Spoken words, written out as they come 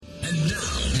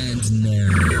And now.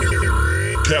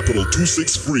 Capital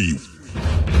 263.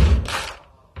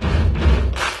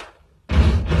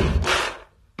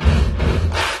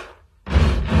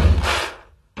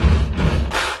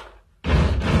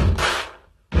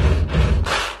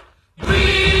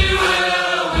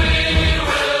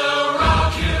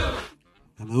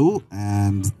 Hello,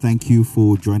 and thank you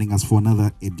for joining us for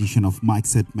another edition of Mike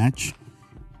Set Match.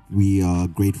 We are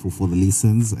grateful for the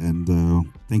listens, and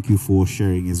thank you for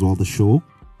sharing as well the show,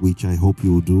 which I hope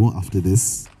you will do after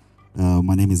this.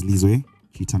 My name is Lizwe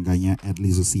Chitanganya at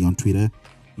LizweC on Twitter.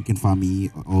 You can find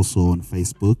me also on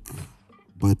Facebook,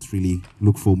 but really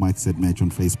look for Mike Set Match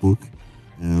on Facebook.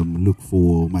 Look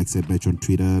for Mike Set Match on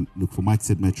Twitter. Look for Mike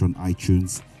Set Match on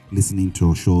iTunes. Listening to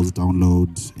our shows,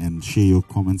 download, and share your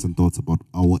comments and thoughts about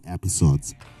our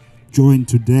episodes. Joined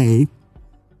today,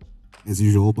 as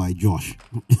usual, by Josh.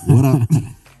 What up?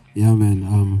 Yeah,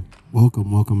 man.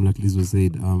 Welcome, like Liz was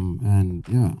said. And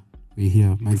yeah, we're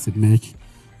here. Mike Set Match.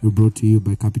 We're brought to you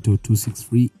by Capital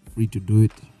 263. Free to do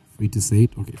it, free to say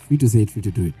it. Okay, free to say it, free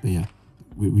to do it. But yeah,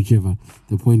 whichever.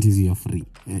 The point is you're free.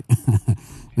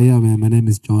 But yeah, man, my name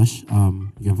is Josh. You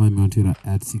can find me on Twitter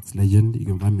at 6legend. You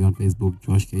can find me on Facebook,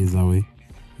 Josh K. Zawe.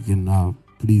 You can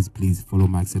please follow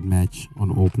Mike Set Match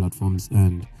on all platforms.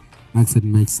 And Mike Set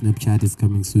Match Snapchat is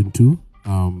coming soon too.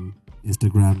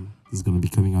 Instagram is going to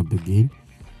be coming up again.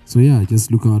 So yeah,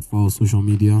 just look out for our social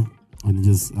media, and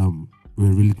just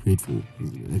we're really grateful.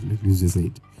 Like you just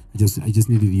said, I just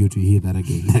needed you to hear that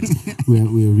again. we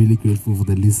are really grateful for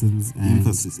the listens. And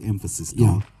Emphasis.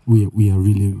 Yeah, we are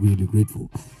really grateful.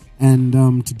 And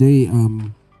today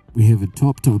we have a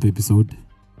top episode.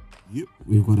 Yep.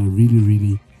 We've got a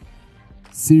really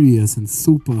serious and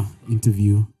super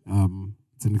interview.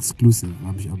 It's an exclusive.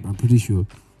 I'm pretty sure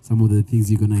some of the things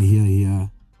you're gonna hear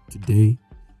here today,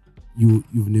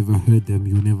 you've never heard them.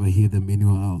 You'll never hear them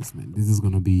anywhere else, man. This is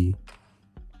gonna be.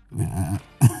 I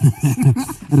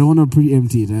don't want to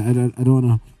preempt it. I don't want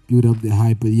to build up the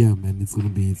hype, but yeah, man, it's gonna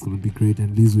be great.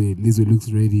 And Lizwe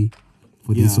looks ready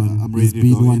for this one. I'm ready He's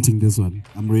been wanting this one.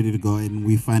 I'm ready to go, and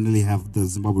we finally have the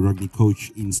Zimbabwe Rugby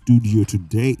coach in studio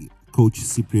today, Coach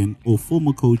Cyprian, or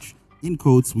former coach. In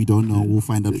quotes, we don't know. We'll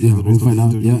find out. Yeah, we'll find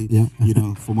out. Yeah. You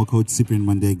know, former coach Cyprian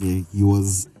Mandenge. He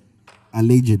was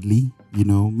allegedly,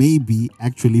 maybe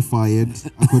actually fired,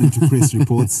 according to press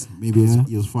reports. Maybe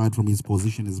he was fired from his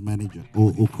position as manager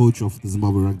or coach of the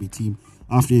Zimbabwe rugby team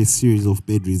after a series of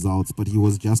bad results. But he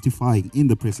was justifying in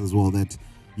the press as well that,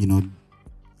 it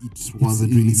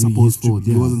wasn't really supposed to.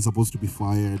 He wasn't supposed to be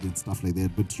fired and stuff like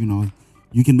that. But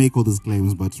you can make all those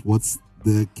claims, but what's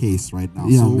the case right now?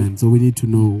 Yeah, man. So we need to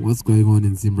know what's going on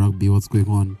in Zim Rugby. What's going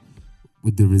on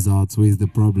with the results? Where is the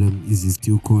problem? Is he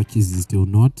still coach? Is he still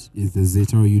not? Is the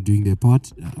ZRU doing their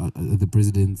part? Are the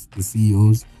presidents, the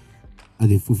CEOs, are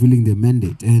they fulfilling their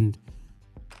mandate? And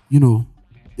the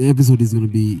episode is going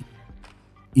to be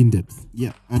in depth.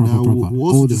 Yeah, and we're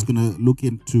also just going to look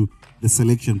into the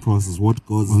selection process. What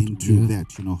goes into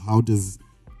that? How does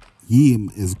him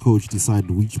as coach decide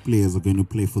which players are going to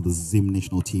play for the Zim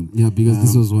national team? Yeah, because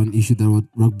this was one issue that what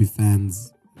rugby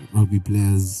fans, rugby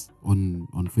players on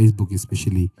Facebook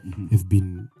especially have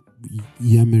been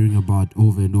yammering about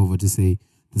over and over, to say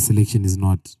the selection is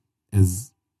not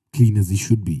as clean as it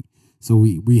should be. So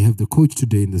we have the coach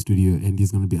today in the studio, and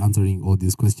he's going to be answering all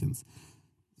these questions.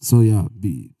 So yeah,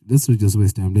 let's not just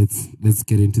waste time. Let's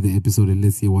get into the episode, and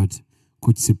let's hear what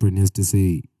Coach Cyprian has to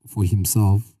say for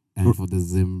himself and for the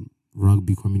Zim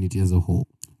rugby community as a whole.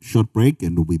 Short break,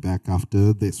 and we'll be back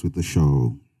after this with the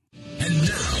show.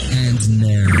 And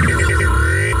now.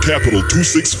 Capital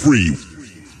 263.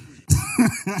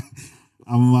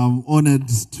 I'm honored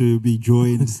to be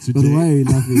joined today. But why are you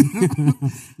laughing?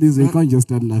 Listen, you can't just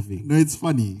start laughing. No, it's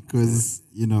funny because,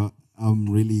 I'm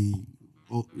really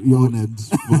honored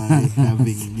by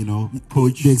having,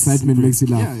 Coach. The excitement Cyprian. makes you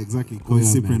laugh. Yeah, exactly. Coach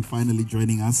Cyprian finally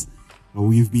joining us.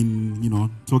 We've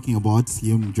been, talking about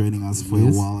him joining us for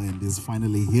a while, and he's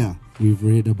finally here. We've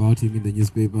read about him in the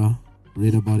newspaper,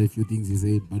 read about a few things he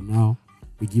said, but now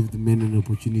we give the man an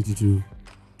opportunity to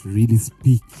really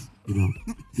speak.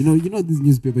 These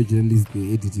newspaper journalists,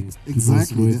 they're editing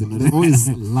people's words, and they always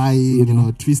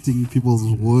lie, twisting people's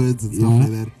words and stuff like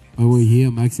that. But we're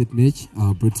here, Mike Set Match,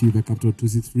 brought to you by Capital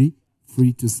 263.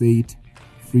 Free to say it,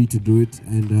 free to do it,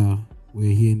 and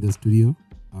we're here in the studio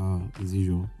as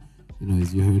usual.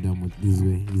 As you heard, I'm with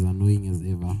Lizwe. He's annoying as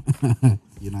ever.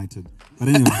 United. But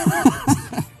anyway,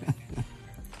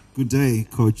 good day,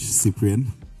 Coach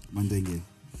Cyprian Mandenge.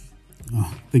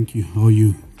 Thank you. How are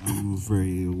you? I'm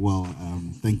very well.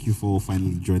 Thank you for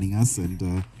finally joining us. And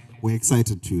we're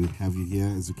excited to have you here.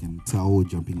 As you can tell, we're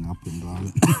jumping up and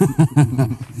down.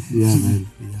 Yeah, man.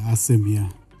 Yeah, same here.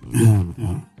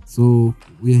 Yeah. So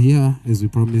we are here, as we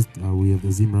promised. We have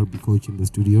the Zim Rugby coach in the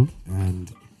studio,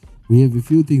 and we have a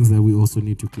few things that we also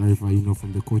need to clarify.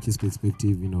 From the coach's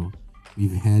perspective,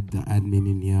 we've had the admin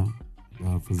in here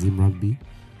for Zim Rugby.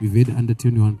 We've had under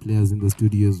 21 players in the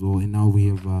studio as well, and now we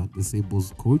have the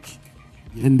Sables coach.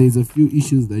 And there's a few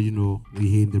issues that we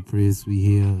hear in the press, we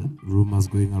hear rumors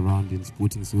going around in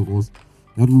sporting circles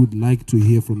that we would like to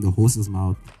hear from the horse's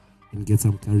mouth and get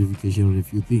some clarification on a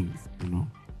few things.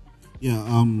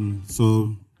 Yeah.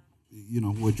 So,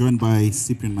 we're joined by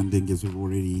Cyprian Mandenge, as we've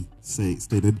already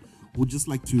stated. We'd just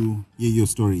like to hear your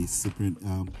story, Cyprian.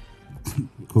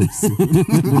 Coach.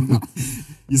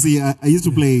 You see, I used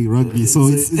to play rugby, so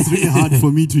it's really hard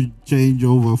for me to change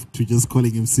over to just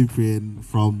calling him Cyprian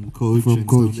from coach.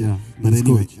 Yeah. But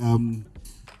anyway, coach.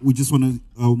 We just want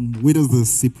to. Where does the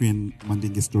Cyprian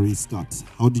Mandenge story start?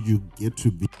 How did you get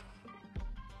to be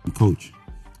coach?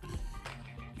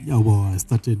 Yeah, well, I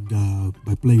started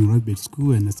by playing rugby at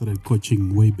school, and I started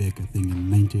coaching way back, I think,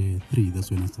 in '93. That's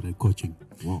when I started coaching.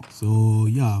 Wow. So,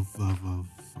 yeah,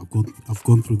 I've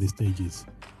gone through the stages.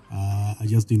 I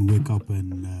just didn't wake up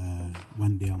and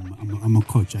one day I'm a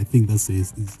coach. I think that's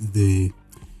the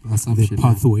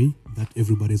pathway that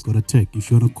everybody's got to take. If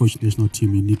you want to coach national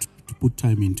team, you need to put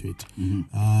time into it. Mm-hmm.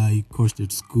 I coached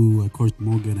at school. I coached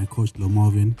Morgan. I coached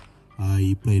Lomarvin.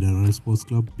 I played at Rugby Sports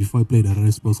Club. Before I played at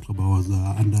Rugby Sports Club, I was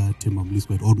under Temba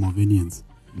Mlisco at Old Marvinians.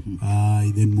 Mm-hmm.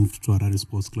 I then moved to Rugby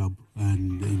Sports Club,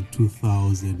 and in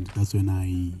 2000, that's when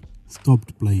I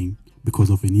stopped playing because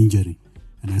of an injury,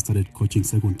 and I started coaching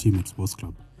second team at Sports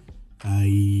Club.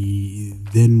 I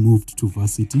then moved to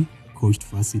Varsity, coached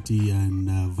Varsity, and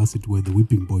Varsity were the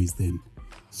whipping boys then.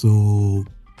 So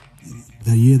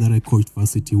the year that I coached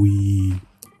Varsity, we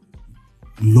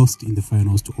lost in the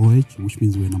finals to OH, which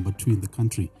means we were number 2 in the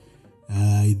country.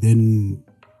 I then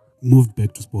moved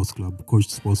back to Sports Club,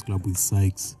 coached Sports Club with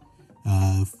Sykes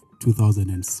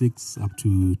 2006 up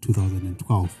to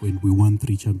 2012, when we won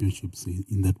 3 championships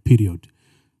in that period.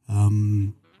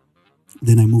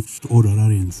 Then I moved to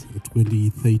Orararians. In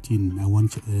 2013, I won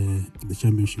the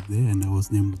championship there, and I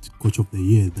was named Coach of the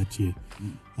Year that year.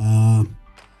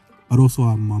 But also,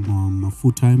 I'm a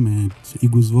full-time at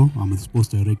Iguzvo. I'm a sports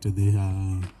director there.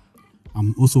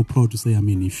 I'm also proud to say,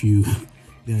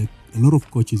 there are a lot of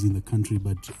coaches in the country,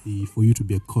 but for you to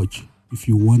be a coach, if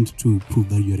you want to prove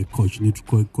that you're a coach, you need to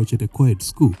coach at a co-ed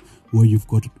school where you've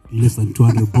got less than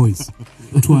 200 boys.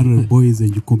 200 boys,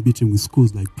 and you're competing with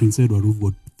schools like Prince Edward, who've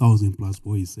got 1,000 plus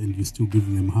boys, and you're still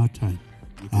giving them a hard time.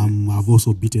 Okay. I've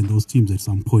also beaten those teams at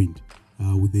some point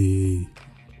with the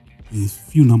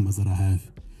few numbers that I have.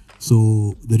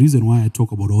 So the reason why I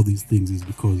talk about all these things is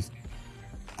because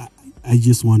I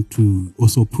just want to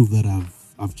also prove that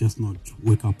I've just not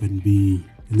wake up and be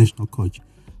a national coach.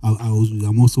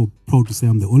 I'm also proud to say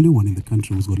I'm the only one in the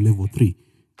country who's got level 3.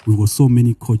 We've got so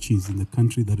many coaches in the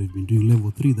country that have been doing level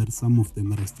 3 that some of them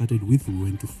that I started with, we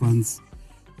went to France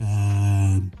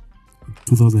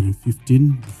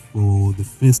 2015 for the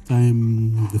first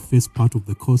time, the first part of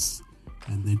the course.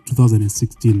 And then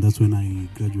 2016, that's when I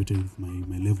graduated with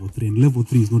my level 3. And level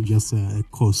 3 is not just a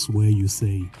course where you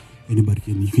say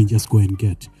you can just go and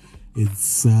get.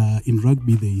 It's in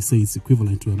rugby, they say it's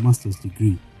equivalent to a master's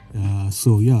degree.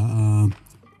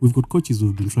 We've got coaches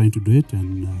who've been trying to do it,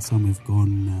 and some have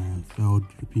gone, failed,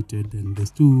 repeated, and they're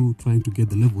still trying to get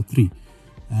the level 3.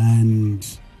 And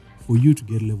for you to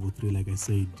get level 3, like I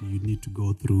said, you need to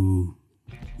go through.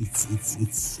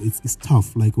 It's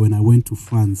tough. Like when I went to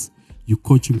France, you're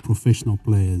coaching professional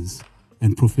players,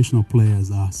 and professional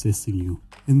players are assessing you,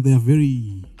 and they are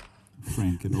very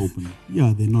frank and open.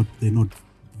 Yeah, they're not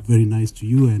very nice to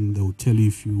you, and they'll tell you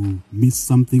if you miss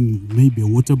something, maybe a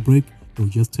water break, they'll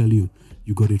just tell you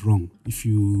got it wrong. If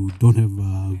you don't have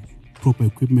proper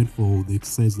equipment for the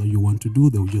exercise that you want to do,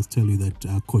 they'll just tell you that,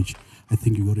 coach, I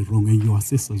think you got it wrong, and your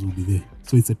assessors will be there.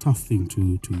 So it's a tough thing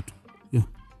to yeah.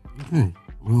 Okay.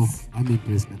 Well, I'm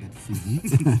impressed by that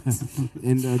CV.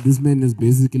 And this man has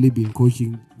basically been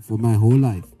coaching for my whole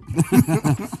life.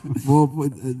 Because, well,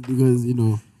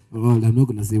 I'm not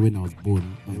going to say when I was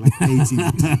born. Like 18.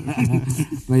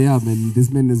 But yeah, man,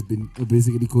 this man has been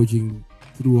basically coaching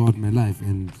throughout my life.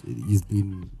 And he's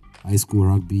been high school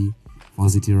rugby,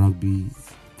 varsity rugby,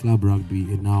 club rugby,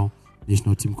 and now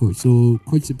national team coach. So,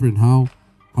 Coach Cyprian, how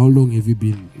long have you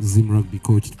been Zim Rugby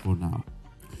coached for now?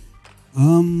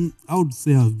 I would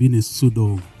say I've been a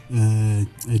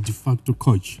de facto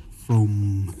coach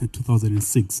from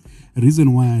 2006. The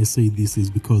reason why I say this is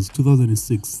because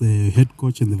 2006, the head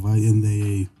coach and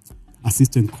the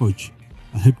assistant coach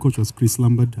Head coach was Chris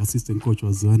Lambert. Assistant coach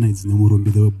was Zoana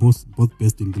Izinemurumbi. They were both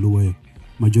based in Bulawayo.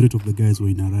 Majority of the guys were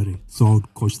in Harare, so I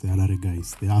would coach the Harare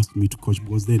guys. They asked me to coach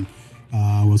because then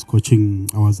I was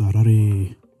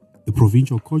Harare, the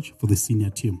provincial coach for the senior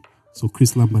team. So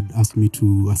Chris Lambert asked me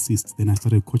to assist. Then I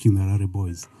started coaching the Harare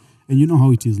boys. And you know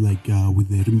how it is like with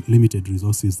the limited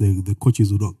resources, the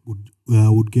coaches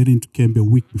would get into camp a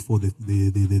week before the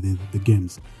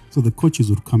games. So the coaches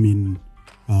would come in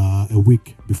a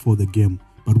week before the game,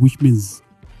 but which means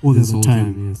all the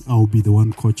time yes. I'll be the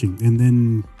one coaching. And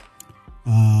then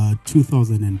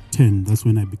 2010, that's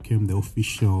when I became the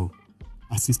official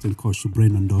assistant coach to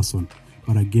Brendan Dawson.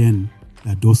 But again,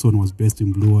 Dawson was based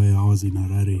in Bulawayo, I was in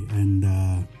Harare, and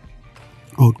I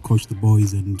would coach the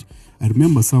boys. And I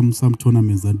remember some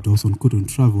tournaments that Dawson couldn't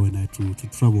travel, and I had to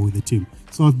travel with the team.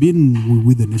 So I've been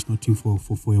with the national team for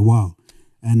a while.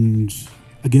 And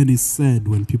again, it's sad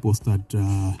when people start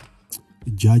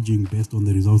judging based on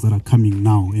the results that are coming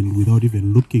now and without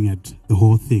even looking at the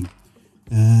whole thing.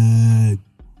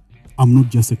 I'm not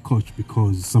just a coach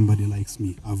because somebody likes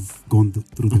me. I've gone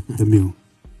through the mill.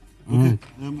 Okay.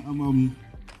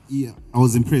 Yeah, I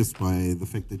was impressed by the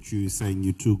fact that you saying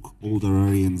you took all the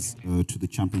Hararians to the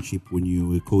championship when you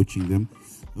were coaching them.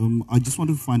 I just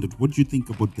wanted to find out, what do you think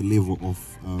about the level of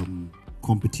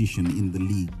competition in the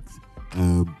leagues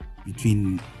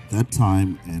between that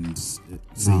time and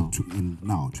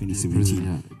now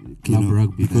 2017? Club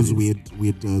rugby. Because we had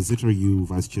ZRU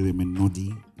Vice Chairman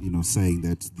Nodi, saying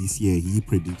that this year he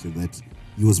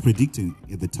was predicting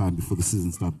at the time before the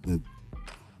season started that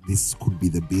this could be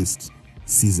the best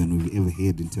season we've ever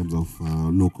had in terms of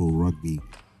local rugby,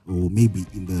 or maybe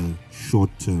in the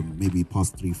short term, maybe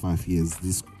past 3-5 years.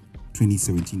 This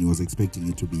 2017, he was expecting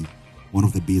it to be one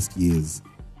of the best years.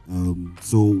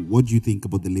 So what do you think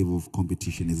about the level of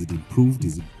competition? Is it improved?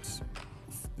 Is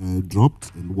it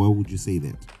dropped? And why would you say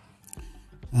that?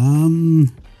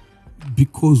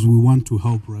 Because we want to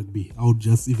help rugby. I would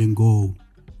just even go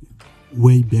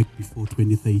way back before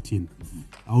 2013.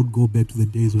 I would go back to the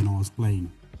days when I was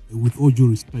playing. With all due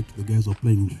respect to the guys who are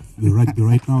playing the rugby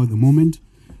right now at the moment,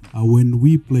 when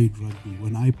we played rugby,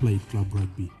 when I played club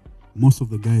rugby, most of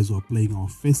the guys who are playing our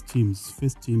first teams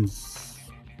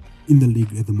in the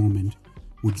league at the moment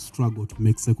would struggle to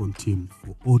make second team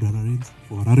for Old Hararians,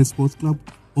 for Harare Sports Club,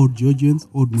 Old Georgians,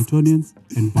 Old Newtonians,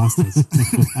 and Bastards.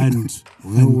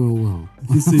 Well.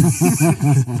 This is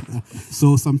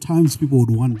so sometimes people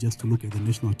would want just to look at the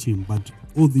national team, but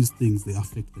all these things, they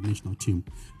affect the national team.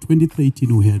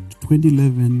 2013 we had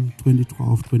 2011,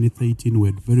 2012, 2013 we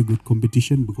had very good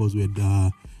competition because we had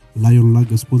Lion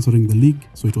Lager sponsoring the league,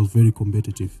 so it was very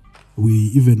competitive. We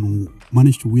even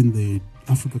managed to win the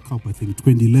Africa Cup, I think,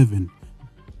 2011,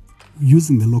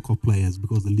 using the local players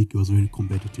because the league was very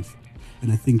competitive.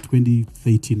 And I think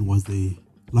 2013 was the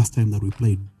last time that we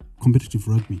played competitive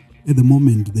rugby. At the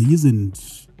moment, there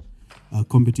isn't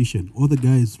competition. All the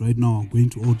guys right now are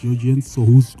going to Old Georgians, so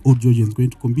who's Old Georgians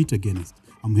going to compete against?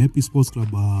 I'm happy Sports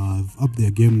Club have upped their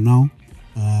game now.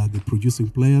 They're producing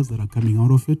players that are coming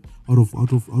out of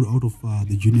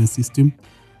the junior system.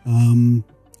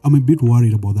 I'm a bit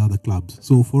worried about the other clubs.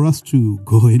 So for us to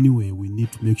go anywhere, we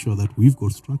need to make sure that we've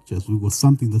got structures, we've got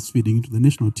something that's feeding into the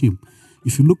national team.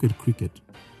 If you look at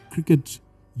cricket,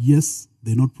 yes,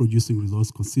 they're not producing results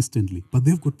consistently, but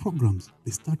they've got programs. They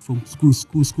start from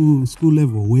school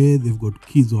level where they've got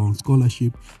kids on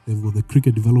scholarship. They've got the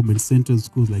cricket development centers,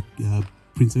 schools like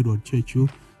Prince Edward Churchill,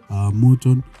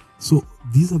 Morton. So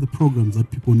these are the programs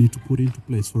that people need to put into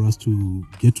place for us to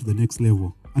get to the next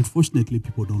level. Unfortunately,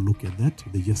 people don't look at that.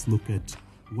 They just look at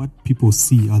what people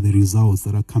see are the results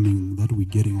that are coming, that we're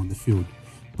getting on the field.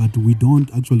 But we don't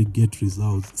actually get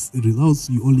results. Results,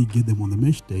 you only get them on the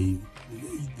match day.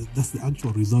 That's the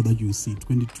actual result that you see,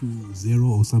 22-0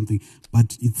 or something.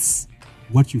 But it's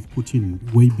what you've put in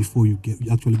way before you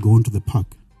actually go onto the park.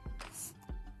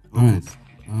 All right.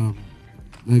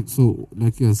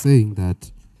 Like you're saying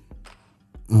that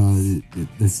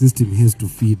the system has to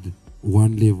feed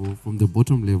one level from the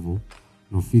bottom level,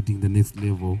 feeding the next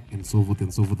level, and so forth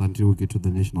until we get to the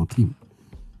national team.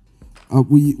 When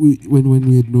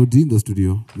we had Nodi in the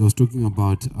studio, he was talking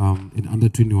about an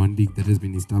under-21 league that has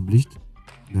been established,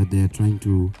 that they are trying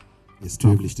to...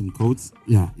 Established in quotes?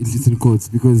 Yeah, it's in quotes,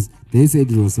 because they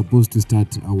said it was supposed to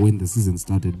start when the season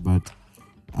started, but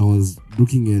I was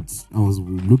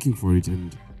looking for it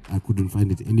and I couldn't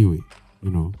find it anyway,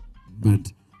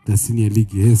 But the senior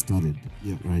league has started,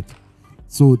 right?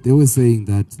 So they were saying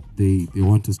that they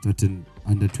want to start an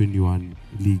under-21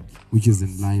 league, which is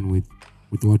in line with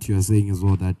what you are saying as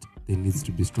well, that there needs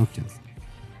to be structures.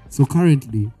 So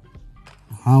currently,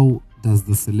 how does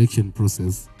the selection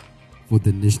process for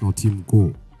the national team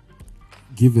goal,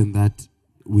 given that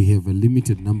we have a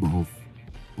limited number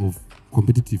of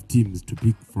competitive teams to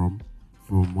pick from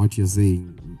what you're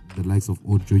saying, the likes of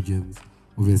old Georgians,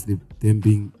 obviously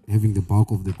them having the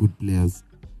bulk of the good players,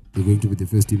 they're going to be the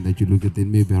first team that you look at, then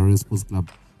maybe Harare Sports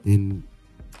Club, then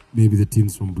maybe the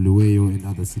teams from Bulawayo and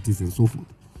other cities and so forth.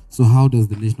 So how does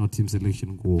the national team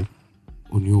selection go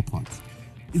on your part?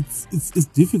 It's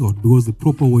difficult because the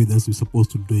proper way that we're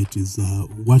supposed to do it is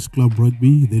watch club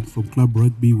rugby. Then from club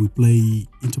rugby we play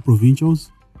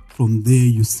interprovincials. From there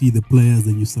you see the players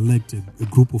and you select a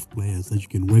group of players that you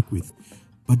can work with.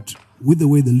 But with the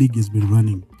way the league has been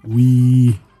running,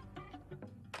 we've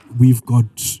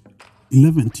got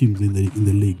 11 teams in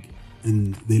the league,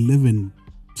 and the 11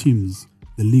 teams,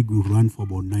 the league will run for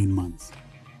about 9 months.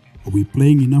 Are we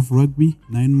playing enough rugby?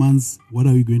 9 months. What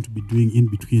are we going to be doing in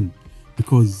between?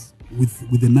 Because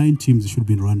with the 9 teams, it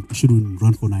shouldn't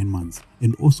run for 9 months.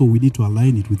 And also, we need to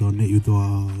align it with our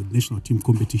national team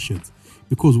competitions,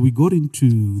 because we got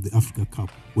into the Africa Cup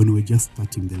when we were just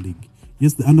starting the league.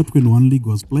 Yes, the Under 21 league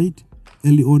was played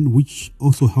early on, which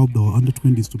also helped our Under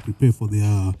 20s to prepare for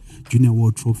their Junior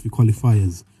World Trophy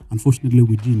qualifiers. Unfortunately,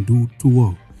 we didn't do too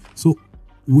well. So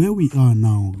where we are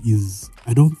now is,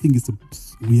 I don't think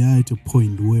we are at a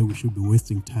point where we should be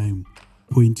wasting time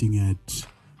pointing at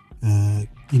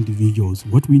individuals.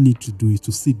 What we need to do is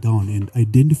to sit down and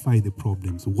identify the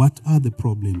problems. What are the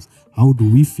problems? How do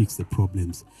we fix the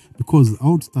problems? Because I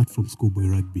would start from schoolboy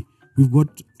rugby. We've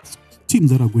got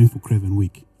teams that are going for Craven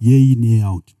Week, year in, year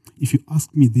out. If you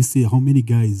ask me this year, how many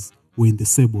guys were in the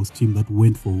Sebos team that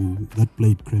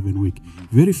played Craven Week?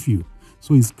 Very few.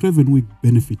 So is Craven Week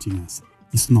benefiting us?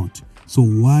 It's not. So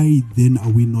why then are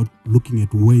we not looking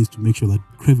at ways to make sure that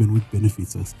Craven Week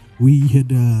benefits us? We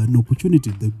had an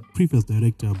opportunity. The previous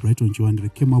director, Brighton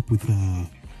Joandre, came up with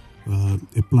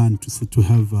a plan to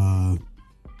have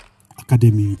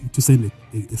academy, to send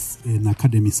an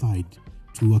academy side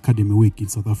to Academy Week in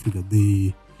South Africa.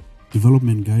 The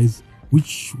development guys,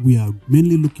 which we are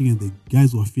mainly looking at the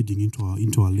guys who are feeding into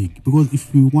our league. Because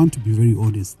if we want to be very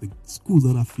honest, the schools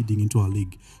that are feeding into our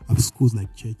league are schools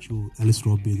like Churchill, Alice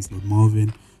Robbins, Lord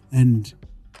Marvin, and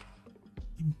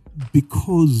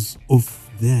because of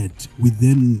that, we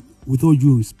then, with all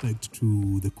due respect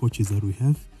to the coaches that we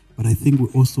have, but I think we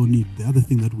also need, the other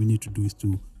thing that we need to do is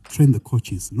to train the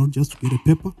coaches, not just to get a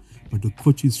paper, but the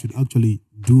coaches should actually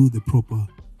do the proper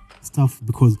stuff,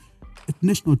 because at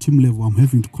national team level, I'm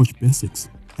having to coach basics,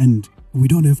 and we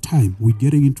don't have time. We're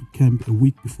getting into camp a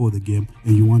week before the game,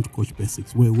 and you want to coach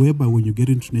basics. Whereby when you get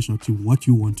into national team, what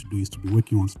you want to do is to be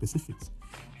working on specifics.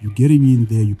 You're getting in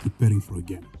there, you're preparing for a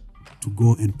game, to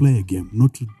go and play a game,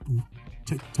 not to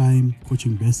take time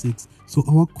coaching basics. So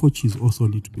our coaches also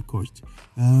need to be coached.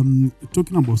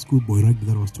 Talking about schoolboy rugby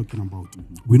that I was talking about,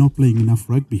 we're not playing enough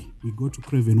rugby. We go to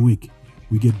Craven Week,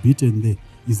 we get beaten there.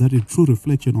 Is that a true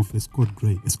reflection of Scott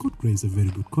Gray? Scott Gray is a very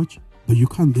good coach, but you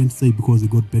can't then say because he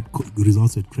got bad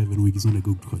results at Craven Week, he's not a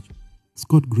good coach.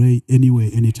 Scott Gray, anywhere,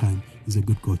 anytime, is a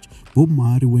good coach. Bob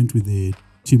Mahari went with the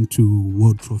team to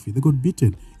World Trophy. They got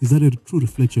beaten. Is that a true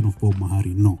reflection of Bob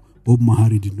Mahari? No. Bob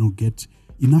Mahari did not get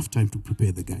enough time to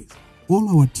prepare the guys. All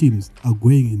our teams are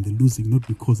going and they're losing not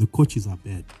because the coaches are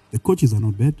bad. The coaches are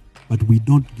not bad, but we're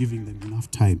not giving them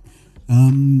enough time.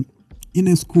 In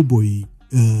a schoolboy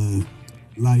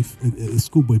life, a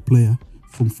schoolboy player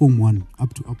from Form 1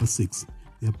 up to Upper 6,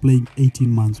 they are playing 18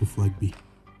 months of rugby.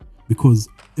 Because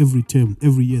every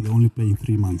year, they're only playing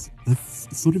 3 months.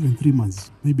 It's not even 3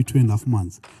 months, maybe 2.5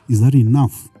 months. Is that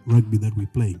enough rugby that we're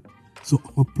playing? So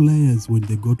our players, when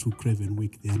they go to Craven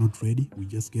Week, they are not ready. We're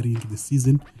just getting into the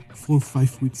season. 4 or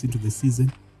 5 weeks into the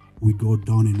season, we go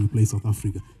down and we play South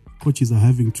Africa. Coaches are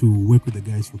having to work with the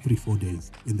guys for 3-4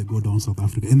 days, and they go down South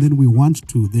Africa. And then we want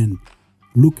to then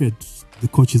look at the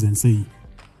coaches and say,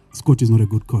 Scott is not a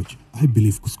good coach. I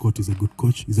believe Scott is a good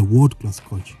coach. He's a world-class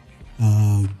coach.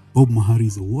 Bob Mahari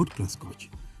is a world-class coach.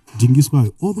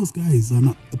 Dingiswa, all those guys are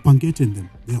not Pangetten them.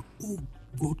 They are all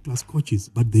world-class coaches,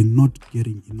 but they're not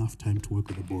getting enough time to work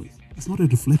with the boys. It's not a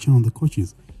reflection on the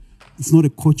coaches. It's not a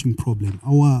coaching problem.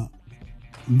 Our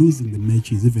losing the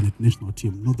matches, even at national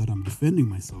team, not that I'm defending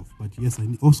myself, but yes, I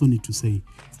also need to say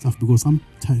stuff, because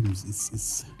sometimes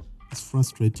it's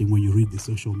frustrating when you read the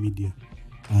social media.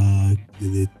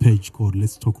 The page called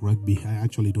Let's Talk Rugby, I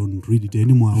actually don't read it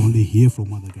anymore. I only hear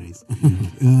from other guys.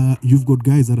 You've got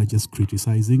guys that are just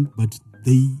criticizing, but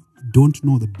they don't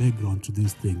know the background to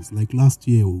these things. Like last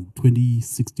year,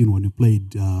 2016, when we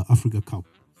played Africa Cup,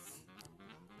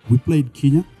 we played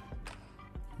Kenya.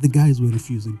 The guys were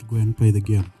refusing to go and play the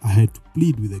game. I had to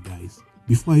plead with the guys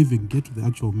before I even get to the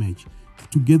actual match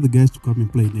to get the guys to come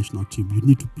and play national team, you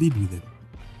need to plead with them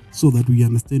so that we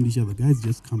understand each other. Guys,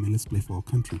 just come and let's play for our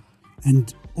country.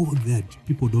 And all that,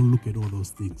 people don't look at all those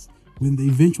things. When they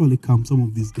eventually come, some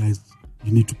of these guys,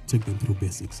 you need to take them through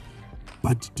basics.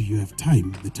 But do you have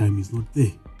time? The time is not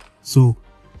there. So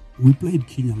we played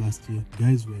Kenya last year.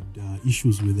 Guys had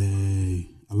issues with the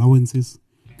allowances.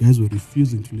 Guys were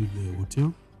refusing to leave the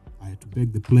hotel. I had to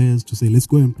beg the players to say, let's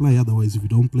go and play. Otherwise, if you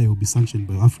don't play, we'll be sanctioned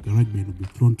by Africa Rugby and we'll be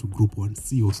thrown to Group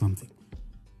 1C or something.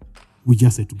 We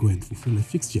just had to go and fulfill a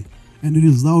fixture. And the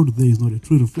result there is not a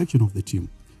true reflection of the team.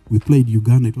 We played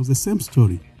Uganda. It was the same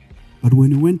story. But when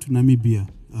we went to Namibia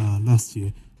last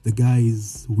year, the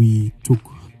guys, we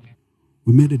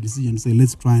made a decision to say,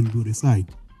 let's try and build a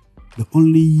side. The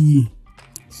only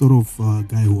sort of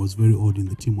guy who was very odd in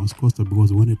the team was Costa,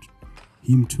 because we wanted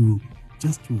him to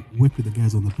work with the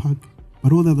guys on the park.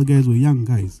 But all the other guys were young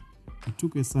guys. We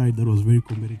took a side that was very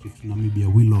competitive to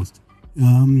Namibia. We lost.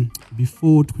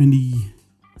 Before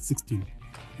 2016,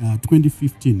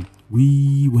 2015,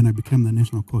 when I became the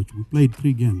national coach, we played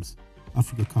 3 games,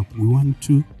 Africa Cup. We won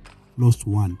 2, lost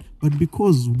 1. But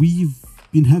because we've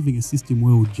been having a system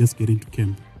where we just get into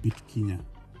camp, beat Kenya,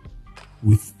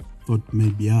 we thought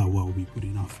maybe, we're good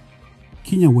enough.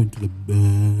 Kenya went to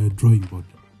the drawing board.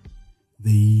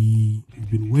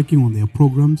 They've been working on their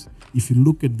programs. If you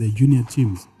look at the junior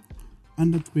teams,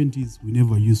 under 20s, we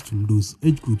never used to lose.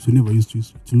 Age groups, we never used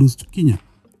to lose to Kenya.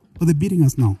 But they're beating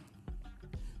us now.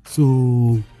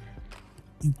 So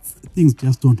things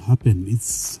just don't happen.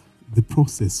 It's the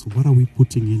process. What are we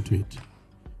putting into it?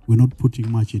 We're not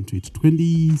putting much into it.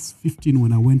 2015,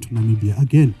 when I went to Namibia,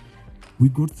 again, we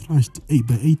got thrashed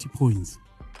by 80 points.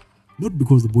 Not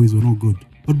because the boys were not good,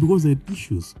 but because they had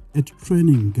issues. At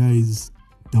training, guys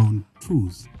down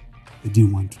tools. They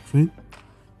didn't want to train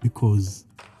because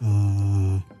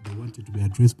they wanted to be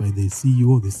addressed by the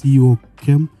CEO. The CEO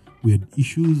came. We had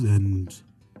issues, and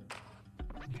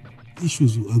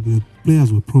the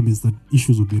players were promised that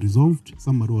issues would be resolved.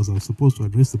 Somebody was supposed to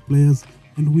address the players,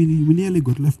 and we nearly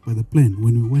got left by the plane.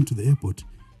 When we went to the airport,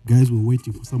 guys were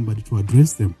waiting for somebody to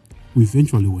address them. We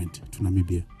eventually went to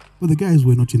Namibia, but the guys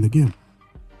were not in the game,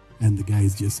 and the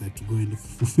guys just had to go and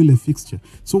fulfill a fixture.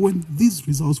 So when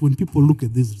people look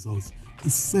at these results,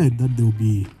 it's said that they will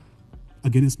be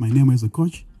against my name as a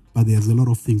coach, but there's a lot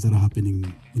of things that are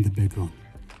happening in the background.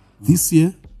 This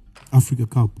year, Africa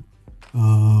Cup,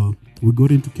 we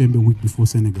got into camp a week before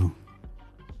Senegal.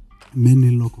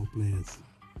 Many local players.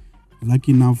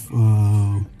 Lucky enough,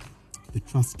 the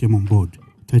trust came on board.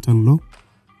 Titan Law,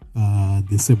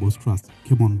 the Sebos Trust,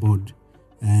 came on board,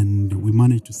 and we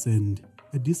managed to send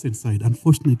a decent side.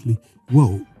 Fortunately, we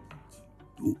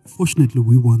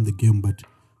won the game, but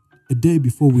a day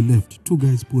before we left, 2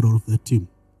 guys pulled out of that team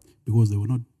because they were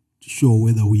not sure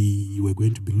whether we were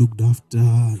going to be looked after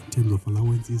in terms of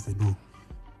allowances and all.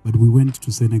 But we went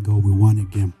to Senegal, we won a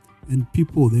game. And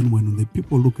people then, when the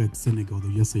people look at Senegal,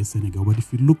 they just say Senegal. But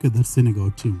if you look at that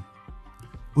Senegal team,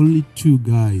 only 2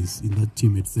 guys in that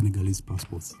team had Senegalese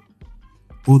passports.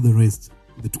 All the rest,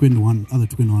 the other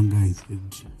 21 guys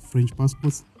had French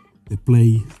passports.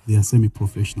 They are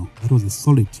semi-professional. That was a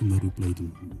solid team that we played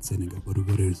in Senegal, but we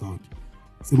got a result.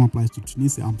 Same applies to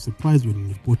Tunisia. I'm surprised when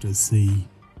reporters say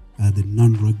the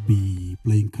non-rugby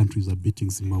playing countries are beating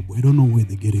Zimbabwe. I don't know where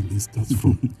they're getting these stats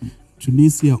from.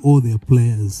 Tunisia, all their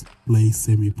players play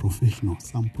semi-professional,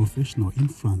 some professional in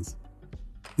France.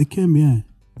 They came here,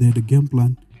 they had a game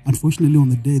plan. Unfortunately, on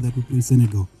the day that we played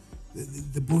Senegal,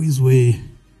 the boys they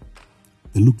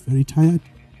looked very tired,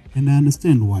 and I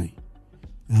understand why.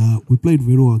 We played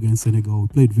very well against Senegal, we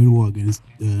played very well against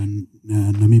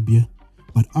Namibia,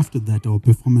 but after that our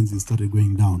performances started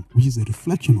going down, which is a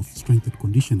reflection of strength and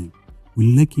conditioning.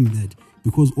 We're lacking that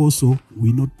because also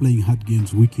we're not playing hard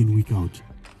games week in, week out.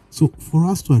 So for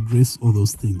us to address all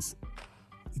those things,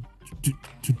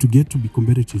 to get to be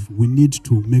competitive, we need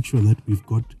to make sure that we've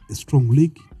got a strong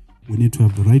league, we need to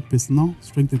have the right personnel,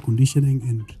 strength and conditioning,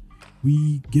 and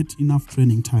we get enough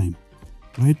training time.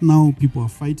 Right now, people are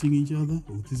fighting each other.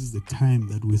 This is the time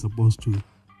that we're supposed to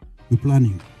be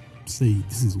planning, to say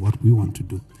this is what we want to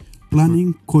do.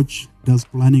 Planning, coach does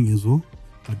planning as well,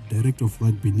 but director of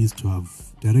rugby needs to have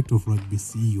director of rugby,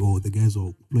 CEO, the guys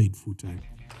who played full time.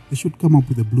 They should come up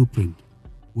with a blueprint.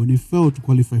 When we failed to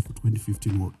qualify for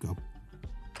 2015 World Cup,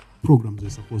 programs are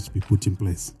supposed to be put in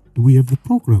place. Do we have the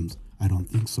programs? I don't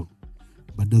think so.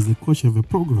 But does the coach have a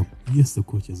program? Yes, the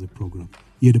coach has a program.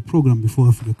 He had a program before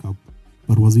Africa Cup.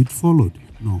 But was it followed?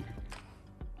 No.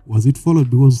 Was it followed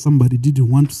because somebody didn't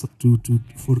want to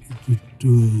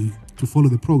follow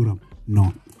the program?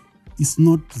 No. It's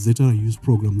not Zetara Youth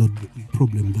problem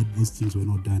that those things were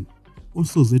not done.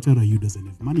 Also, ZRU doesn't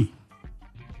have money.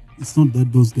 It's not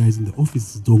that those guys in the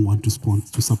office don't want to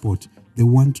support. They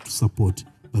want to support,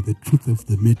 but the truth of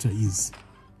the matter is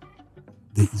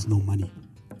there is no money.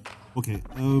 Okay,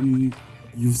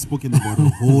 you've spoken about a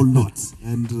whole lot,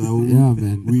 and Yeah,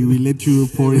 man. we let you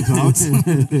pour it out.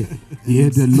 He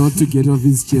had a lot to get off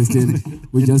his chest, and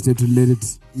we just had to let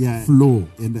it Yeah, flow.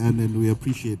 and we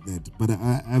appreciate that. But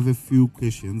I have a few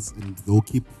questions, and they'll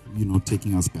keep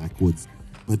taking us backwards.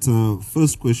 But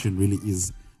first question really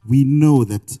is: we know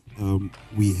that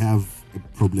we have a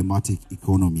problematic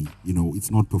economy.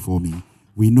 It's not performing.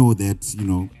 We know that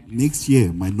next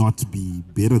year might not be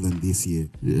better than this year.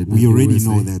 Yeah, We already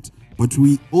know USA. that, but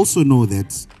we also know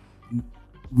that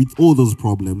with all those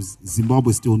problems,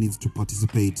 Zimbabwe still needs to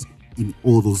participate in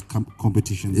all those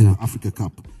competitions in Yeah. the Africa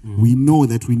Cup. We know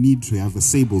that we need to have a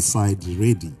Sable side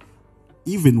ready,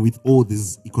 even with all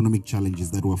these economic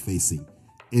challenges that we're facing.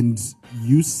 And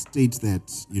you state that,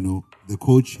 the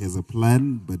coach has a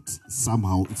plan, but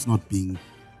somehow it's not being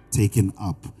taken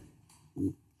up.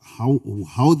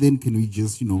 How then can we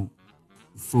just,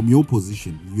 from your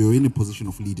position, you're in a position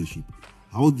of leadership,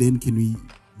 how then can we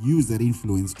use that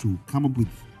influence to come up with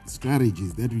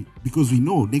strategies because we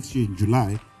know next year in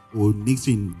July or next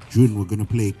year in June, we're going to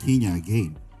play Kenya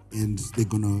again, and they're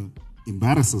going to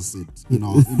embarrass us in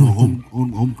our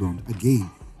home ground again.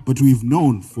 But we've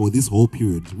known for this whole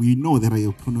period, we know that our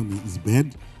economy is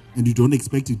bad, and you don't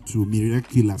expect it to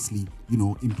miraculously,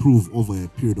 improve over a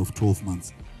period of 12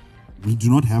 months. We do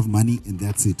not have money, and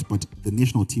that's it. But the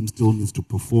national team still needs to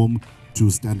perform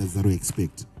to standards that we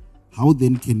expect. How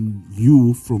then can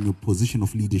you, from your position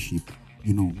of leadership,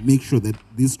 make sure that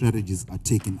these strategies are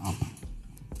taken up?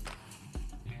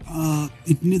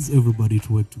 It needs everybody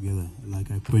to work together,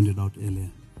 like I pointed out earlier.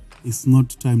 It's not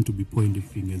time to be pointing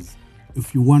fingers.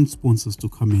 If you want sponsors to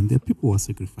come in, there are people who are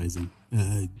sacrificing.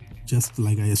 Just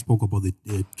like I spoke about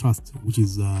the trust, which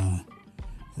is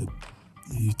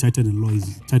Titan and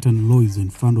Law is in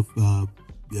front of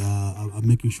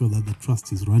making sure that the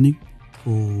trust is running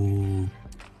for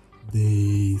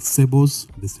the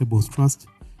Sebos Trust.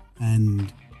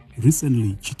 And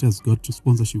recently, Cheetahs got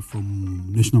sponsorship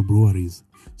from national breweries.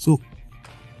 So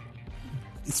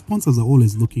sponsors are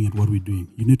always looking at what we're doing.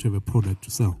 You need to have a product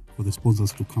to sell for the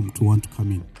sponsors to want to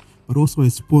come in. But also a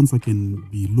sponsor can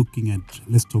be looking at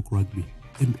Let's Talk Rugby.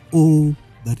 And all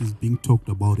that is being talked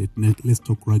about at Let's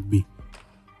Talk Rugby,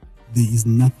 there is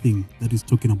nothing that is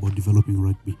talking about developing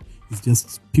rugby. It's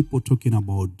just people talking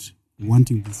about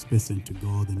wanting this person to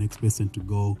go, the next person to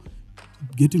go,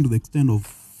 getting to the extent of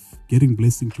getting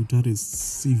Blessing Chutare's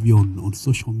CV on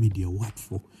social media. What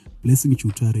for? Blessing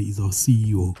Chutare is our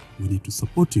CEO. We need to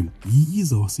support him. He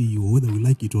is our CEO, whether we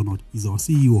like it or not. He's our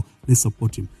CEO. Let's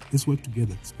support him. Let's work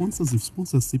together. If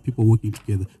sponsors see people working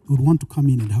together, they would want to come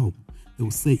in and help. They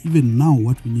will say, even now,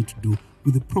 what we need to do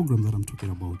with the program that I'm talking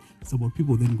about, it's about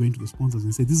people then going to the sponsors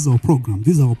and say, this is our program.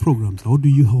 These are our programs. How do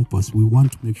you help us? We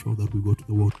want to make sure that we go to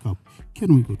the World Cup.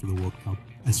 Can we go to the World Cup?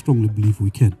 I strongly believe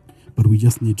we can. But we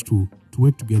just need to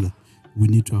work together. We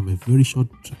need to have a very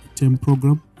short-term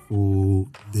program for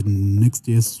the next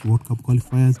year's World Cup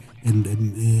qualifiers and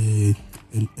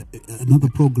another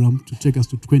program to take us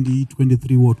to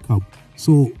 2023 World Cup.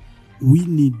 So we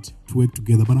need to work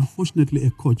together. But unfortunately,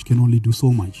 a coach can only do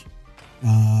so much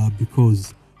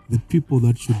because the people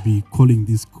that should be calling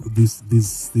these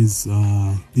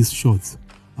shots,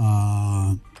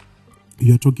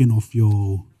 you're talking of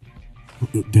your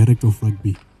director of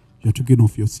rugby, you're talking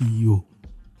of your CEO,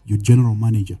 your general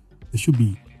manager. They should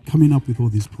be coming up with all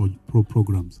these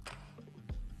programs.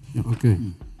 Yeah, okay.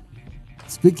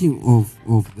 Speaking of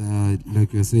the,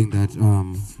 like you're saying that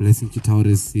Blessing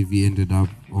Chitaure's CV ended up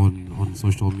on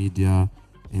social media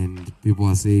and people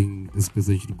are saying this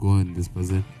person should go and this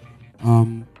person.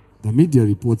 The media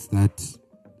reports that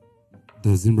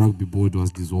the Zim Rugby board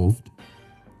was dissolved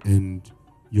and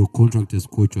your contract as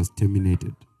coach was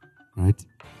terminated, right?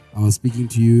 I was speaking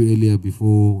to you earlier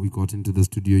before we got into the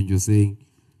studio and you're saying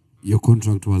your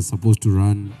contract was supposed to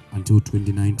run until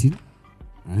 2019,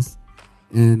 right?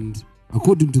 And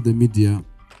according to the media,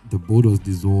 the board was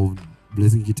dissolved.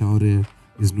 Blessing Chitaure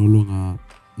is no longer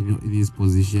in his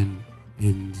position,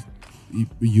 and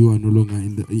you are no longer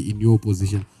in your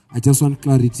position. I just want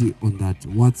clarity on that.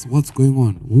 What's going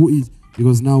on? Who is?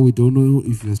 Because now we don't know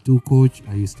if you're still coach.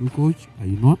 Are you still coach? Are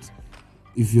you not?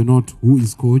 If you're not, who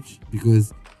is coach?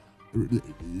 Because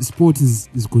sport is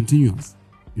continuous,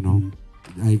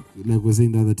 Like we're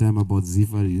saying the other time about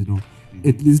Zifa,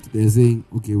 At least they're saying,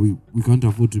 okay, we can't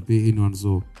afford to pay anyone,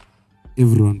 so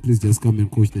everyone please just come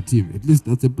and coach the team. At least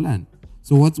that's a plan.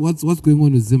 So what's going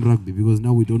on with Zim Rugby? Because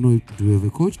now we don't know, do we have a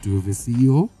coach? Do we have a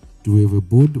CEO? Do we have a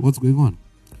board? What's going on?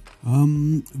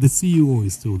 The CEO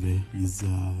is still there. He's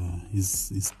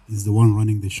the one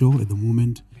running the show at the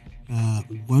moment.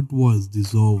 What was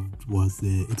dissolved was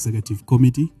the executive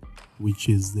committee, which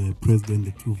is the president,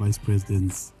 the two vice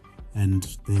presidents, and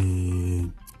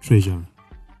the treasurer.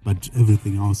 But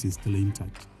everything else is still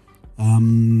intact.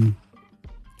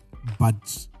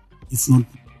 But it's not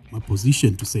my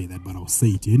position to say that, but I'll say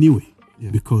it anyway. Yeah.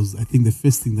 Because I think the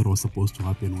first thing that was supposed to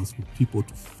happen was for people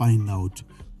to find out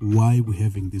why we're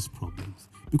having these problems.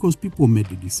 Because people made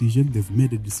the decision, they've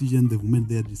made a decision, they've made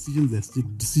their decisions, their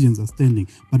decisions are standing.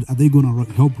 But are they going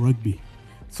to help rugby?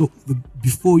 So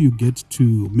before you get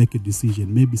to make a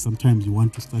decision, maybe sometimes you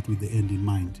want to start with the end in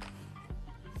mind.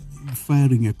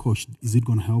 Firing a coach, is it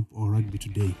going to help our rugby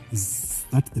today? Is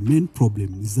that the main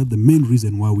problem? Is that the main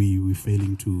reason why we're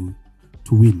failing to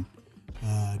win?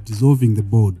 Dissolving the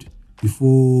board,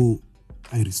 before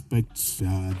I respect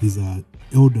these are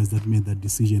elders that made that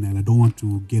decision, and I don't want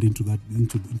to get into that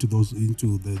into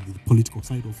the political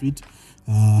side of it.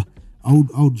 I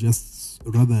would just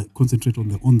rather concentrate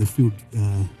on the field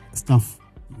stuff,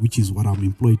 which is what I'm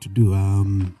employed to do.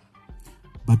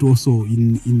 But also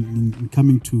in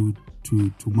coming to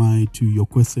your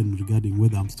question regarding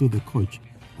whether I'm still the coach,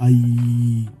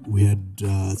 we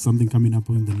had something coming up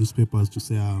in the newspapers to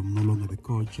say I'm no longer the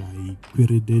coach. I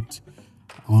queried it.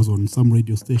 I was on some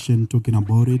radio station talking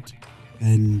about it,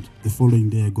 and the following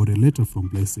day I got a letter from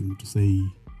Blessing to say,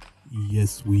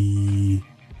 yes, we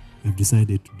have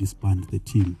decided to disband the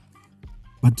team.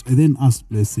 But I then asked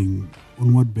Blessing,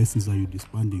 on what basis are you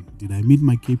disbanding? Did I meet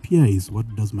my KPIs?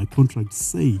 What does my contract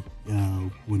say?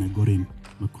 When I got in,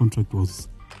 my contract was,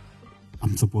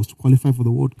 I'm supposed to qualify for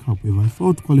the World Cup. If I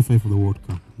failed to qualify for the World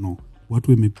Cup, no. What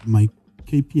were my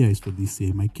KPIs for this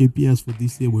year? My KPIs for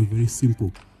this year were very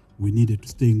simple. We needed to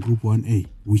stay in Group 1A,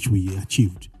 which we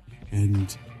achieved.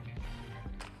 And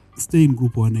stay in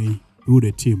Group 1A, build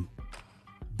a team.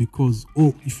 Because,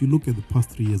 if you look at the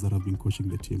past 3 years that I've been coaching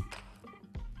the team,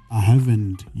 I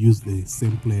haven't used the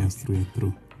same players through and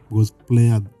through. Because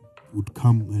players would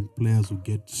come and players would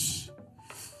get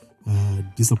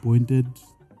disappointed.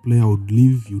 Player would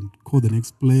leave, you call the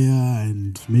next player,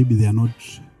 and maybe they are not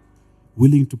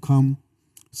willing to come.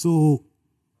 So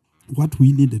what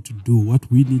we need to do,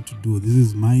 this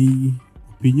is my